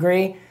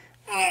 angry,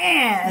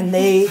 and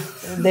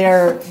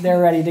they're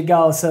ready to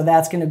go. So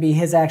that's going to be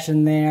his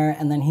action there,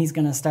 and then he's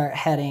going to start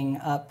heading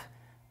up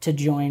to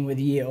join with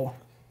you.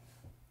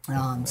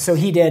 So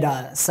he did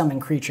summon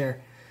creature,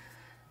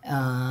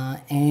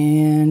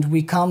 and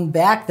we come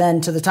back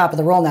then to the top of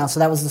the roll now. So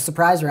that was the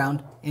surprise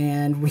round,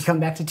 and we come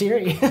back to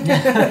Tiri.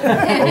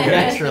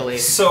 Naturally.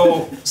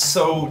 So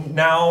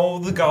now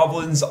the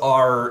goblins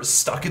are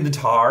stuck in the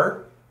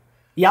tar.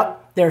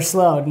 Yep, they're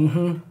slowed.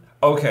 Mm-hmm.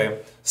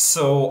 Okay,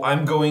 so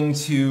I'm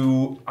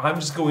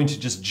just going to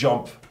just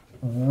jump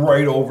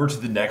right over to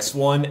the next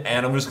one,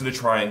 and I'm just going to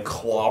try and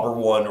clobber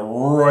one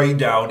right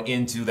down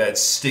into that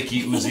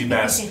sticky, oozy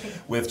mess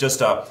with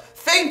just a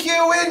 "thank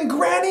you" and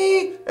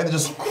 "granny," and then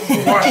just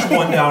crush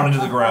one down into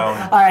the ground.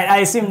 All right, I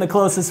assume the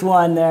closest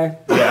one there.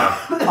 Yeah.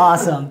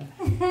 Awesome.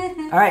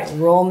 All right,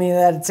 roll me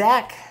that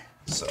attack.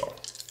 So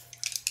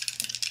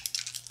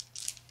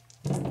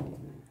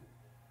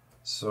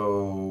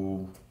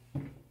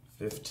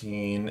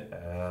 15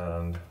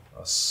 and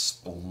a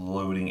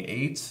exploding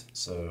 8,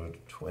 so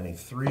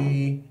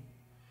 23,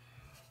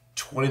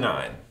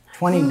 29.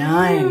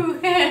 29.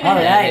 All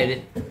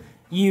right.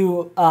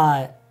 You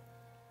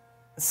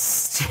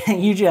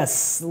you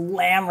just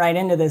slam right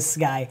into this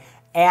guy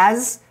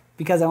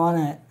because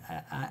I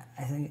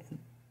think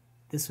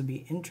this would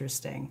be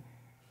interesting.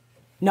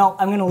 No,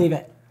 I'm going to leave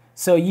it.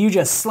 So you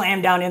just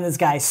slam down in this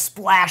guy,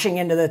 splashing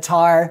into the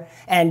tar,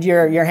 and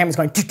your hammer's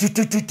going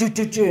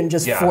and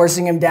just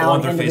forcing him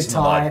down into the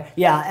tar.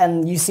 Yeah,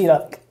 and you see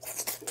the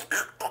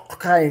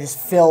kind of just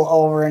fill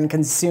over and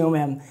consume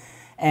him,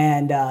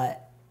 and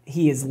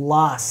he is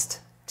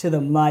lost to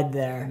the mud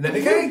there. Then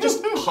can I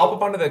just hop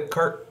up onto the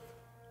cart?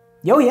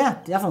 Oh yeah,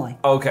 definitely.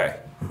 Okay.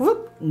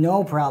 Whoop,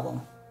 no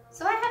problem.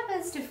 So what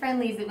happens to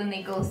friendlies that when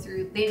they go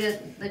through,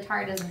 the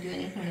tar doesn't do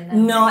anything to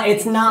them? No,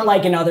 it's not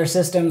like in other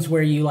systems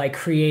where you like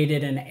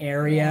created an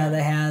area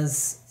that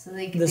has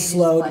the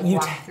slow. Just, like,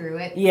 walk through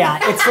it. Yeah,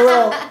 it's a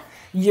little.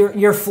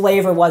 Your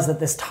flavor was that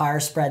this tar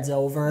spreads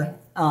over,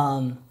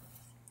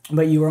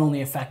 but you were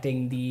only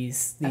affecting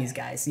these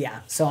guys.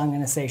 Yeah, so I'm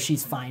gonna say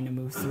she's fine to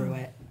move through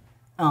it.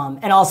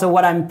 And also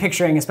what I'm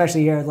picturing,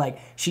 especially here, like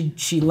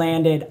she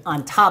landed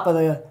on top of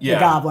the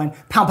goblin,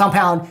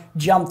 pound,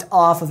 jumped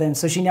off of him.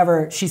 So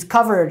she's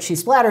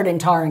splattered in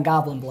tar and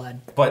goblin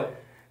blood. But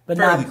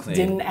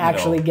didn't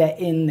actually get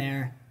in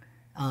there.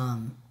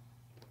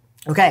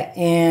 Okay,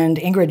 and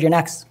Ingrid, you're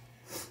next.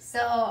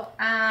 So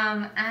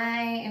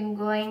I am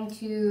going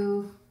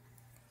to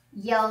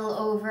yell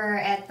over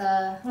at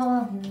the,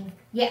 I'm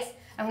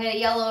going to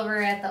yell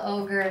over at the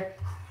ogre,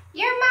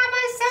 "Your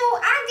mama's so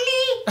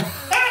ugly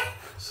that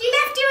she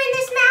left you in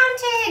this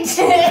mountain."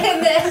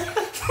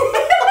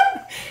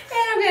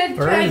 And I'm I'm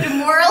gonna try to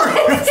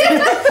demoralize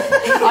him.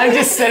 I'm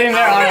just sitting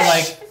there on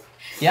like,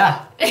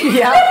 yeah.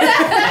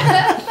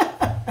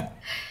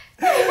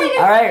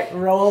 All right,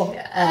 roll.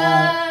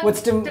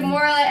 What's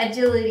demoralize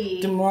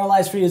agility?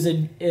 Demoralize for you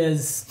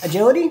is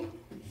agility?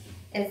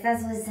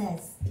 That's what it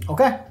says.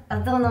 Okay. I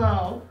don't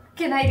know.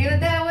 Can I do it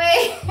that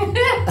way?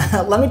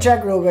 Let me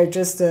check real quick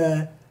just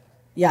to...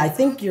 Yeah, I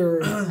think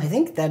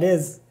that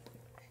is...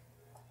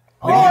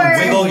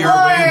 Wiggle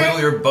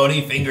your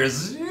bony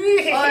fingers. Or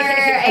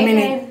I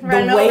can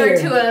run the way over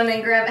to him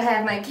and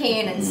have my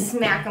cane and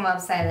smack him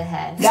upside the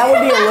head. That would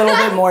be a little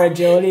bit more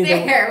agility.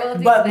 We'll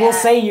do but that. we'll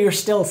say you're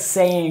still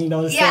saying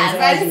those things. Yes,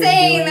 as I'm you're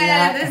saying doing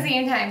that at the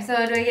same time. So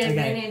do I get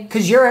Okay. advantage?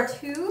 Because you're...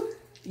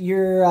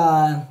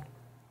 2?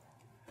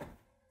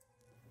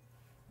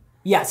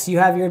 Yes, you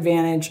have your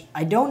advantage.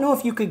 I don't know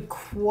if you could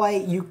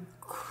quite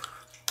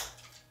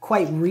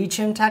reach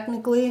him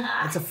technically.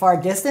 It's a far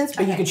distance,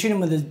 but you could shoot him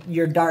with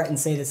your dart and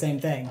say the same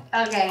thing.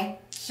 Okay,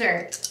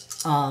 sure.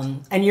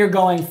 And you're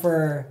going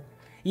for...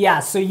 Yeah,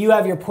 so you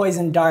have your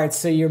poison darts,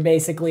 so you're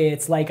basically,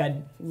 it's like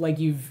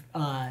you've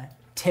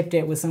tipped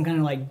it with some kind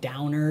of like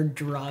downer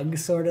drug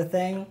sort of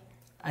thing,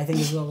 I think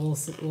is what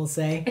we'll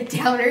say. A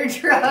downer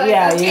drug.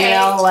 Yeah, okay. you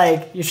know,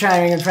 like you're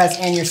trying to impress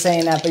and you're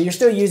saying that, but you're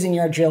still using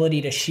your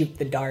agility to shoot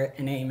the dart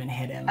and aim and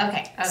hit him.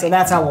 Okay. So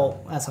that's how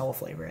we'll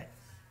flavor it.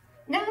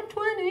 Not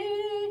 20.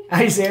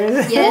 Are you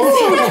serious?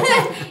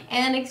 Yes.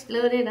 And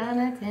exploded on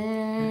a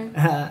 10.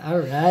 All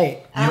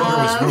right. Yoder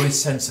was really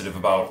sensitive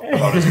about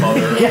his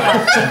mother, and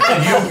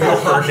you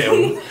hurt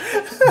him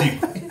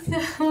deeply.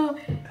 So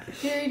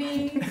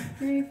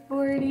 33,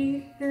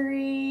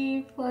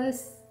 43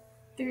 plus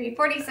 3,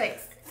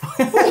 46.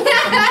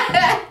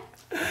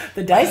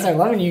 The dice are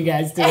loving you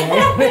guys today.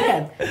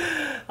 Man,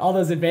 all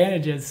those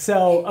advantages.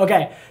 So,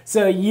 okay.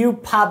 So you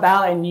pop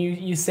out and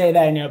you say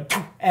that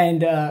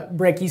and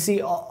Brick, you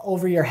see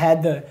over your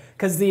head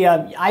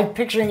I'm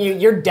picturing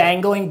you're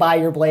dangling by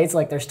your blades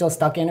like they're still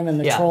stuck in him and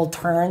the troll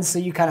turns, so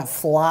you kind of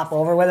flop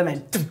over with him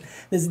and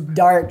this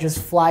dart just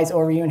flies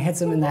over you and hits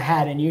him in the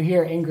head, and you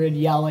hear Ingrid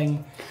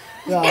yelling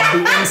the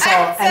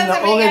insult and the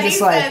ogre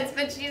just like sense,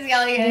 but she's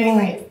yelling it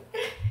anyways.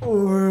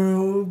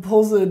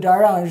 Pulls the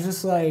dart out and is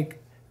just like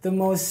the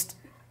most,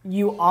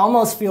 you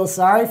almost feel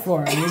sorry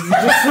for him. He's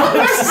just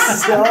like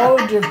so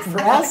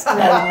depressed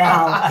right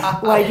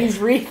now. Like he's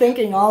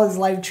rethinking all his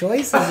life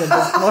choices at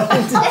this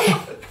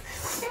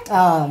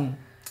point.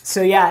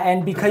 So yeah,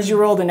 and because you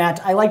rolled a nat,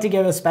 I like to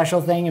give a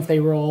special thing if they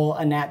roll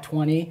a nat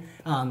 20.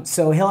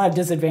 So he'll have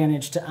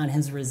disadvantage on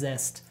his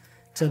resist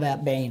to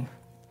that bane.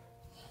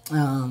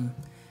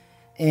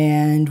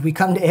 And we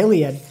come to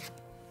Iliad.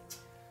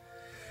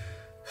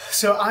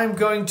 So I'm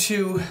going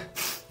to,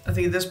 I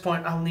think at this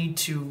point I'll need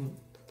to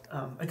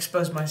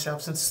expose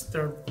myself since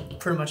they're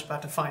pretty much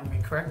about to find me,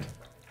 correct?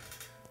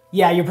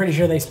 Yeah, you're pretty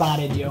sure they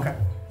spotted you. Okay.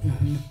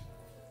 Mm-hmm.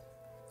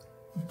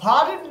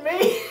 Pardon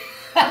me?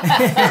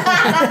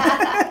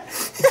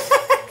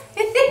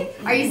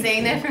 Are you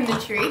saying that from the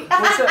tree?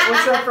 What's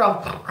that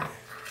from?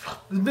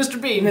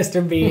 Mr. Bean.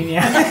 Mr. Bean,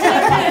 yeah.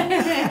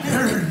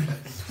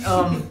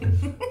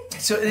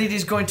 So it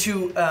is going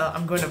to,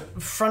 I'm going to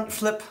front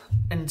flip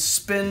and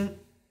spin,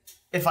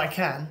 if I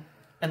can,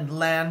 and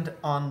land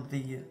on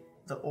the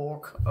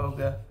orc,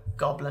 ogre,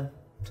 goblin.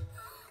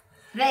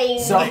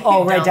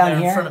 So, right down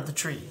here? In front of the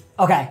tree.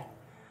 Okay.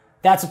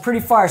 That's a pretty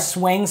far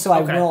swing, so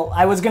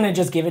I was going to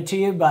just give it to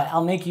you, but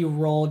I'll make you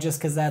roll just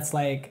because that's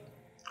like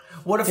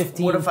What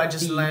if I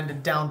just feet.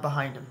 landed down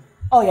behind him?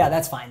 Oh yeah,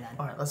 that's fine then.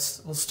 All right, we'll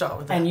start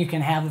with that. And you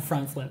can have the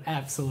front flip,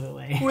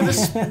 absolutely.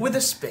 with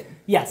a spin.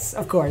 Yes,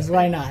 of course,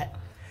 why not?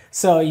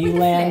 So you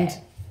land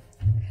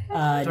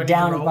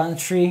down up on the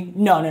tree.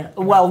 No.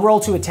 Well, roll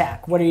to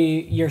attack. What are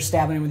you're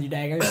stabbing him with your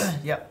daggers?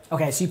 Yep.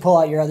 Okay, so you pull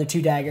out your other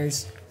 2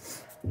 daggers.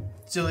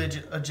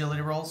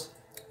 Agility rolls?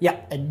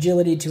 Yep,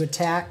 agility to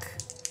attack.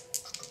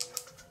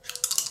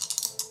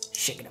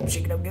 Shake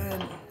it up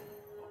good.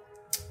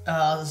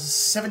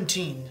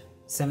 17.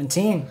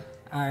 17.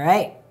 All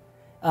right.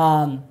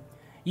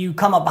 You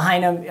come up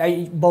behind him. Are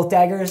you both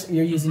daggers?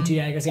 You're using 2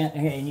 daggers again.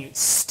 Okay, and you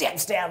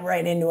stab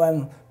right into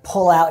him,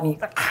 pull out, and he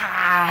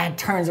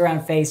turns around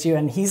and face you.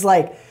 And he's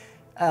like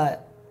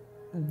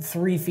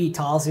 3 feet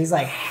tall, so he's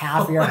like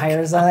half your height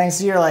or something.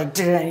 So you're like,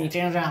 and he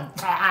turns around,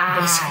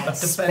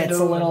 spits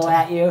a little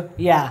at you.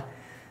 Yeah.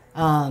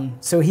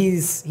 So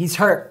he's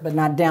hurt, but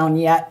not down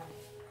yet.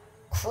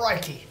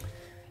 Crikey.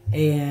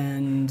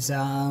 And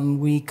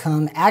we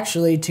come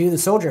actually to the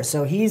soldier.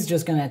 So he's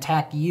just going to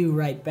attack you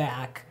right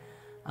back.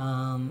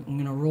 I'm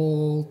going to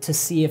roll to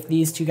see if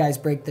these 2 guys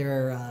break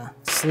their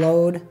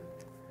slowed.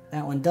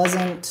 That one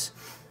doesn't.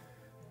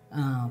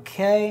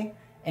 Okay.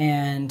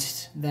 And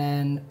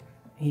then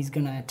he's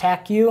going to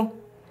attack you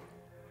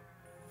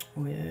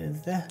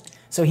with that.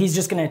 So he's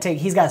just going to take,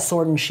 he's got a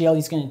sword and shield.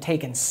 He's going to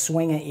take and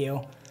swing at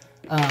you.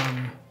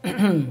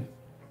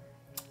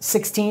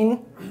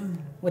 16.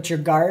 What's your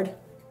guard?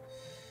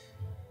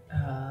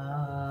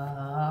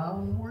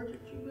 Where did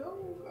you go?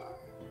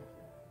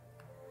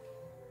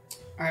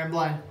 Alright, I'm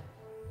blind.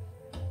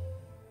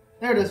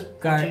 There it is.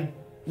 Guard.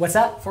 What's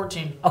that?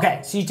 14.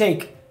 Okay, so you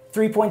take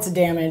 3 points of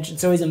damage.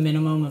 It's always a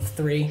minimum of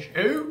 3.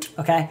 Shoot.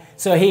 Okay,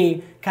 so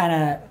he kind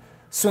of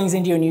swings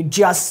into you, and you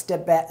just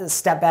step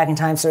back in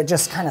time, so it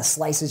just kind of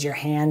slices your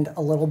hand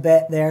a little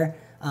bit there.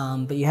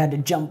 But you had to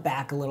jump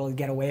back a little to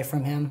get away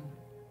from him.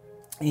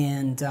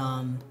 And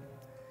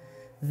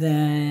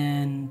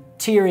then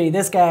Tiri,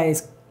 this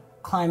guy's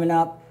climbing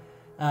up.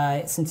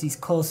 Since he's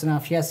close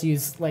enough, he has to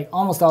use like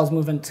almost all his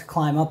movement to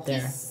climb up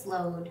there. He's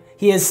slowed.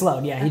 He is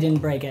slowed, yeah, he didn't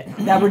break it.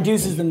 That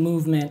reduces the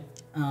movement.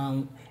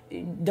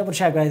 Double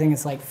check, but I think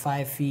it's like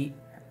 5 feet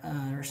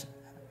or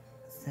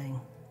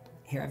thing.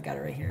 Here, I've got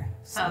it right here.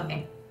 So,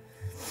 Okay.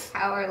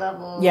 Power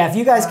level. yeah, if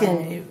you guys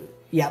can,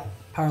 yep,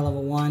 power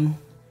level 1.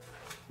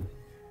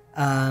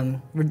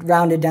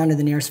 Rounded down to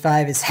the nearest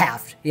 5 is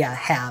halved. Yeah,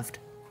 halved.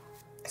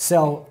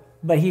 So,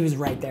 but he was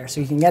right there,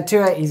 so you can get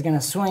to it. He's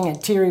gonna swing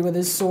at Tiri with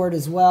his sword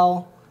as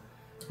well.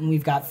 And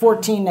we've got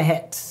 14 to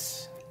hit.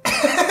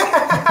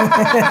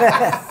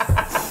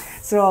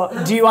 So,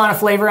 do you want to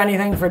flavor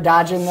anything for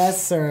dodging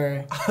this,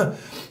 or?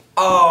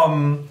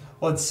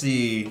 Let's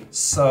see.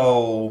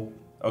 So,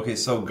 okay,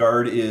 so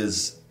guard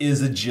is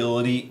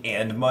agility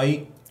and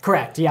might.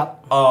 Correct.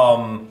 Yep.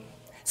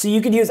 So you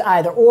could use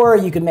either, or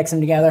you could mix them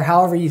together.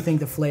 However you think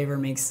the flavor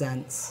makes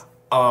sense.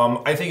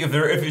 I think if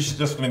it's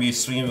just going to be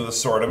swinging with a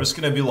sword, I'm just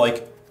going to be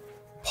like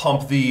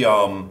pump the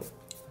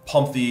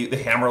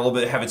hammer a little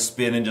bit, have it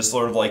spin, and just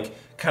sort of like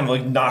kind of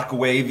like knock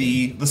away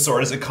the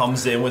sword as it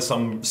comes in with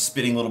some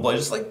spitting little blade,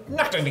 just like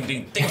knock ding ding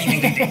ding ding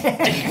ding ding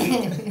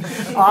ding.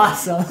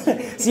 Awesome.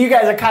 So you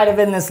guys are kind of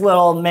in this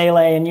little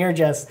melee, and you're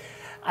just,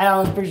 I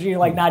don't picture you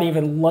like not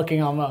even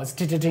looking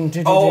almost.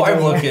 Oh,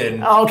 I'm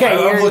looking. Okay, I'm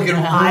you're looking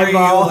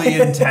eyeball.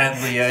 really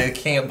intently. I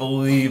can't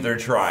believe they're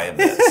trying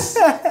this.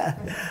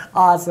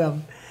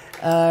 Awesome.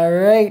 All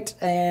right,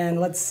 and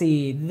let's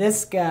see.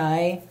 This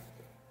guy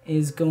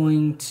is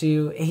going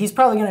to, he's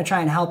probably going to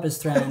try and help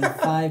his friend.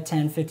 5,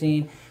 10,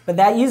 15. But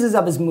that uses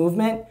up his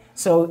movement.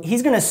 So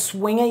he's going to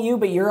swing at you,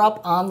 but you're up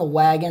on the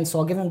wagon. So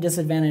I'll give him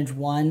disadvantage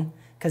 1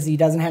 because he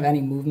doesn't have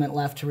any movement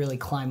left to really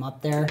climb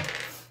up there.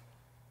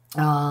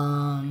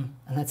 And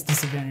that's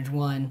disadvantage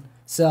 1.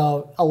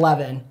 So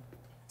 11.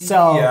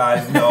 So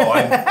yeah, no,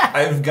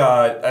 I've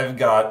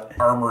got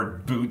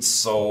armored boots,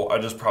 so I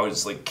probably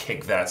just like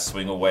kick that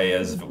swing away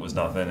as if it was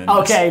nothing. And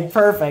okay,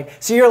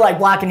 perfect. So you're like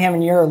blocking him,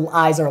 and your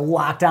eyes are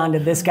locked onto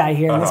this guy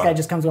here, and this guy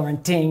just comes over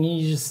and ting,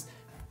 you just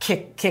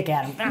kick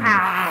at him.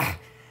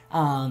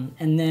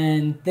 And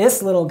then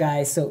this little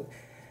guy. So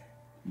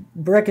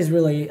Brick is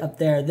really up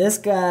there. This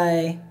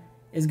guy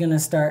is gonna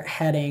start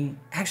heading.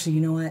 Actually,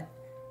 you know what?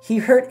 He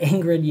heard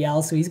Ingrid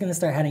yell, so he's gonna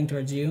start heading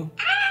towards you.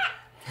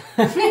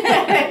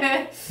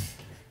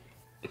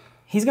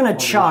 He's gonna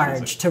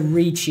charge to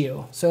reach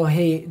you. So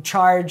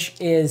charge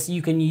is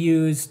you can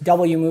use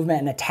double your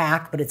movement and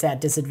attack, but it's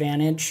at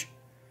disadvantage.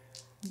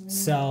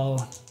 So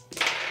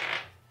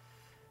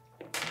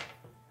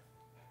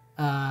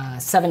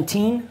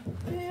 17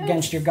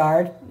 against your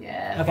guard.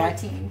 Yeah, Okay.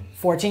 14.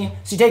 14.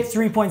 So you take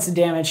 3 points of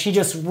damage. He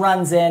just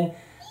runs in.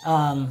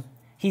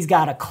 He's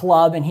got a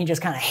club, and he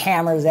just kind of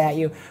hammers at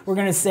you. We're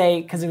going to say,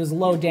 because it was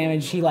low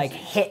damage, he like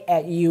hit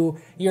at you.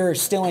 You're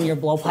still in your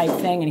blowpipe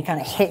thing, and he kind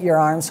of hit your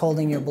arms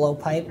holding your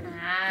blowpipe.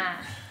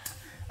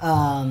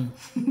 And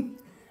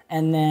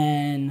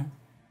then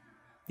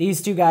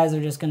these two guys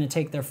are just going to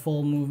take their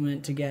full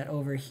movement to get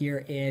over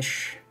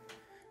here-ish.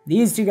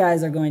 These two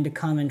guys are going to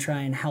come and try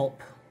and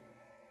help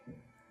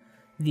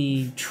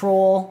the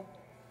troll.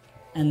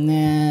 And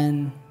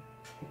then...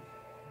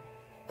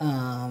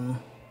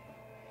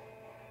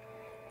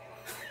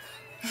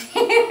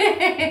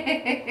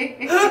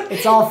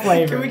 it's all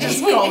flavor. Can we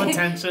just call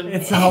attention?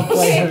 It's all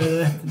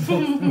flavor.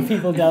 The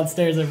people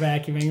downstairs are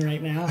vacuuming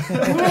right now.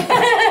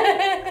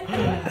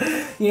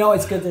 You know,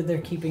 it's good that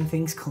they're keeping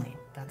things clean.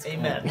 That's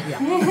Amen. Cool.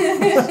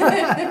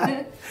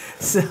 Yeah.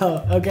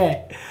 So,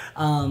 okay.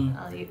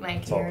 I'll eat my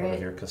It's all part of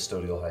carrot. your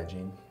custodial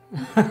hygiene.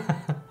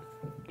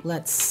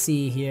 Let's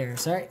see here.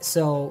 Sorry.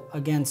 So,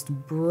 against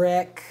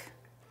Brick...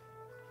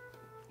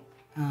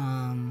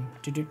 I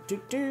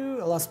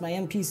lost my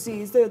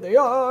NPCs. There they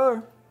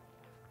are.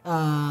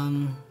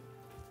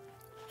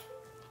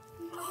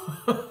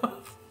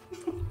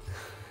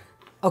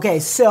 Okay,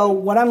 so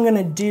what I'm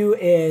gonna do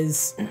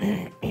is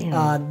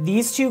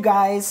these two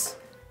guys.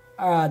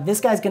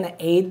 This guy's gonna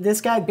aid this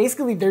guy.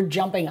 Basically, they're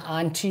jumping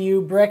onto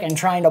you, Brick, and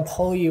trying to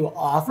pull you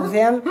off of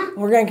him.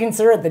 We're gonna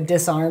consider it the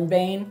disarm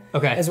bane.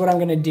 Okay. Is what I'm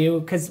gonna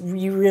do, because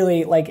you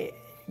really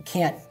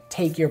can't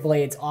take your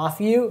blades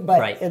off you, but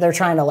Right. they're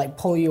trying to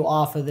pull you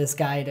off of this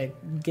guy to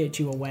get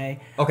you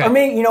away. Okay. Or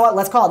maybe, you know what,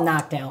 let's call it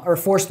knockdown or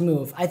forced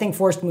move. I think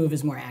forced move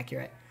is more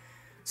accurate.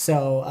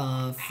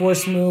 So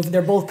forced move,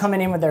 they're both coming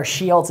in with their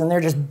shields, and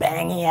they're just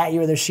banging at you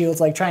with their shields,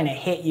 trying to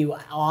hit you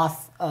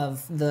off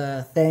of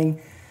the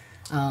thing.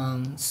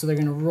 So they're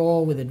gonna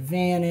roll with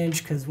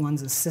advantage because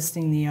one's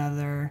assisting the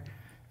other,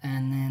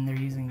 and then they're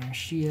using their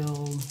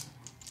shield.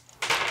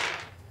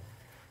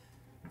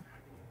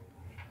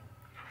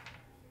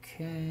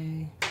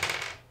 Okay.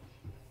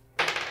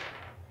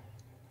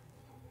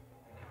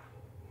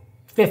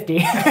 50.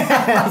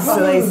 So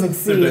they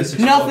succeed.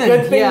 Nothing.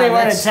 Good thing they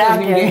weren't that's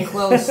gonna attacking. get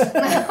close.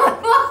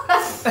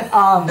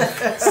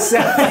 So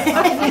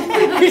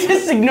You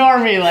just ignore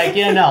me, like,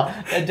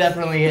 it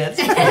definitely hits.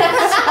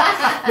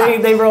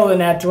 they rolled a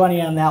nat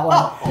 20 on that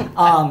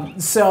one.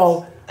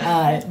 So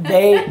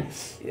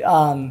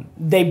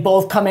they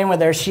both come in with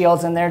their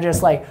shields, and they're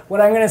just like,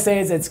 what I'm going to say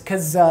is it's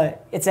because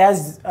it's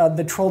as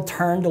the troll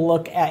turned to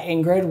look at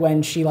Ingrid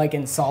when she, like,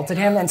 insulted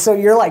him. And so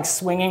you're, like,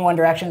 swinging one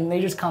direction, and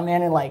they just come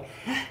in and, like,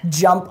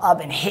 jump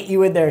up and hit you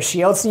with their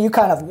shields. So you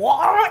kind of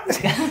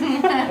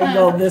and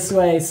go this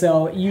way.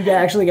 So you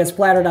actually get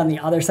splattered on the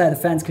other side of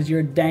the fence because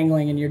you're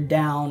dangling and you're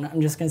down.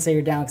 I'm just going to say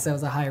you're down because that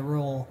was a high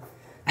roll.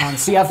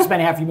 So you have to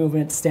spend half your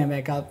movement to stand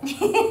back up.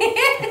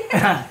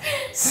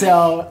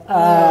 So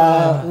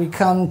we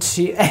come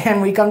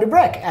to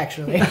Brick,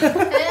 actually.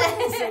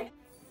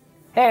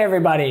 Hey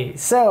everybody!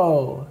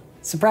 So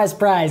surprise,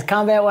 surprise!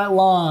 Combat went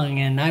long,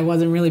 and I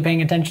wasn't really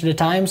paying attention to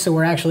time, so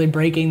we're actually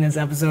breaking this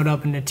episode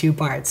up into 2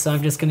 parts. So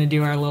I'm just going to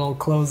do our little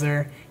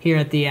closer here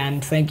at the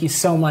end. Thank you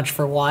so much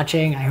for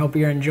watching. I hope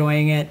you're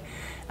enjoying it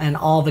and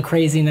all the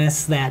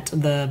craziness that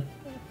the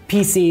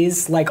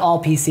PCs, like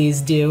all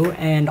PCs, do,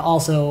 and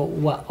also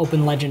what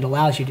Open Legend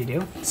allows you to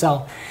do.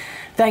 So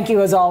thank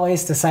you, as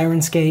always, to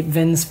Sirenscape,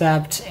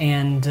 Vinsvept,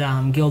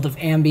 and Guild of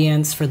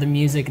Ambience for the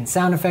music and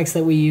sound effects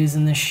that we use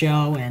in this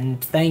show.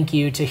 And thank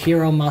you to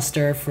Hero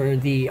Muster for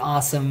the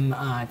awesome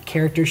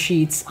character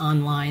sheets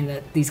online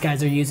that these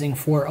guys are using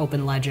for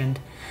Open Legend.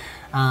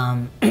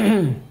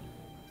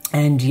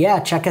 And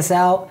yeah, check us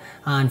out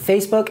on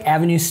Facebook,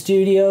 Avenue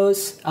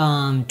Studios,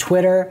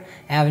 Twitter,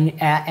 at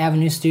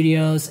Avenue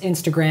Studios,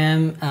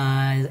 Instagram,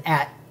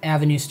 at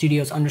Avenue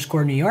Studios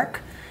 _New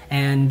York.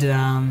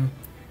 And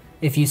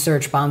if you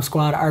search Bomb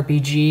Squad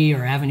RPG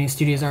or Avenue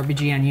Studios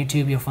RPG on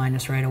YouTube, you'll find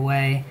us right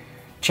away.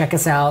 Check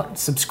us out,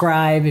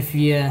 subscribe if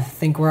you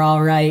think we're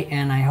all right,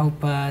 and I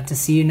hope to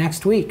see you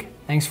next week.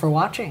 Thanks for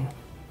watching.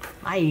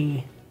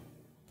 Bye.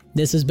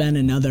 This has been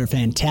another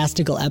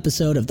fantastical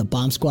episode of the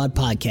Bomb Squad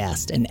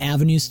podcast, an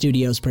Avenue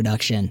Studios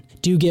production.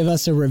 Do give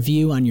us a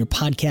review on your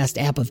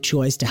podcast app of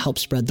choice to help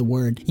spread the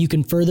word. You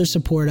can further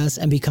support us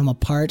and become a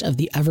part of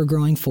the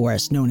ever-growing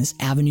forest known as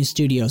Avenue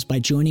Studios by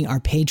joining our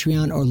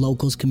Patreon or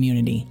Locals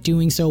community.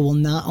 Doing so will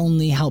not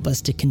only help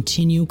us to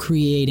continue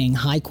creating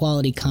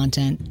high-quality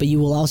content, but you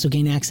will also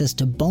gain access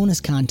to bonus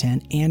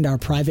content and our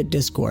private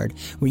Discord,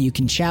 where you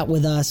can chat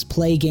with us,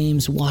 play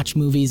games, watch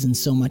movies, and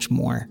so much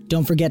more.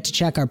 Don't forget to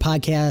check our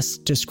podcast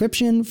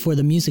description for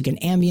the music and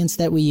ambience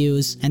that we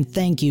use, and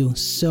thank you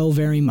so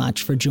very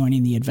much for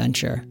joining the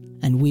adventure,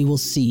 and we will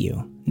see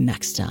you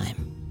next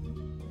time.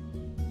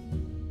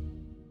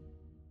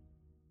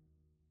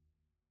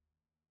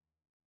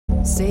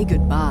 Say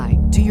goodbye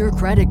to your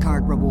credit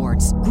card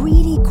rewards.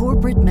 Greedy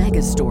corporate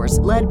mega stores,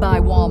 led by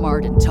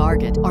Walmart and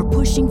Target, are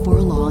pushing for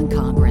a law in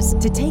Congress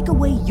to take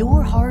away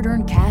your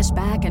hard-earned cash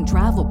back and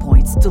travel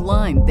points to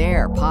line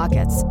their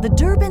pockets. The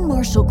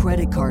Durbin-Marshall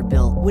credit card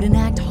bill would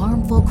enact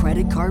harmful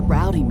credit card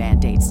routing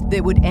mandates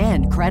that would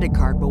end credit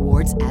card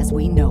rewards as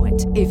we know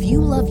it. If you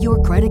love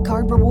your credit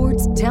card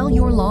rewards, tell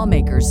your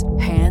lawmakers,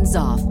 hands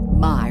off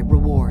my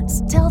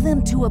rewards. Tell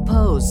them to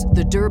oppose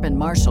the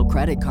Durbin-Marshall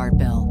credit card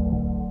bill.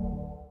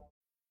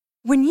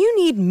 When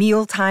you need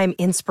mealtime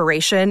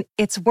inspiration,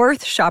 it's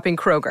worth shopping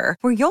Kroger,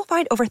 where you'll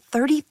find over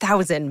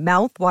 30,000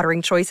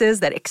 mouth-watering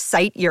choices that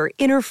excite your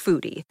inner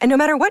foodie. And no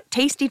matter what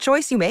tasty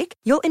choice you make,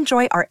 you'll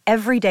enjoy our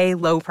everyday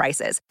low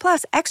prices,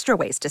 plus extra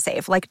ways to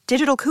save, like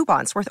digital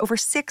coupons worth over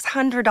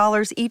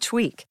 $600 each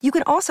week. You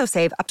can also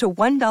save up to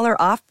 $1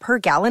 off per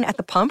gallon at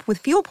the pump with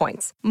fuel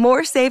points.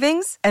 More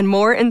savings and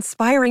more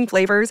inspiring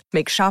flavors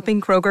make shopping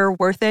Kroger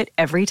worth it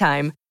every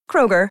time.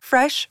 Kroger,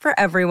 fresh for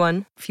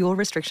everyone. Fuel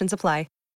restrictions apply.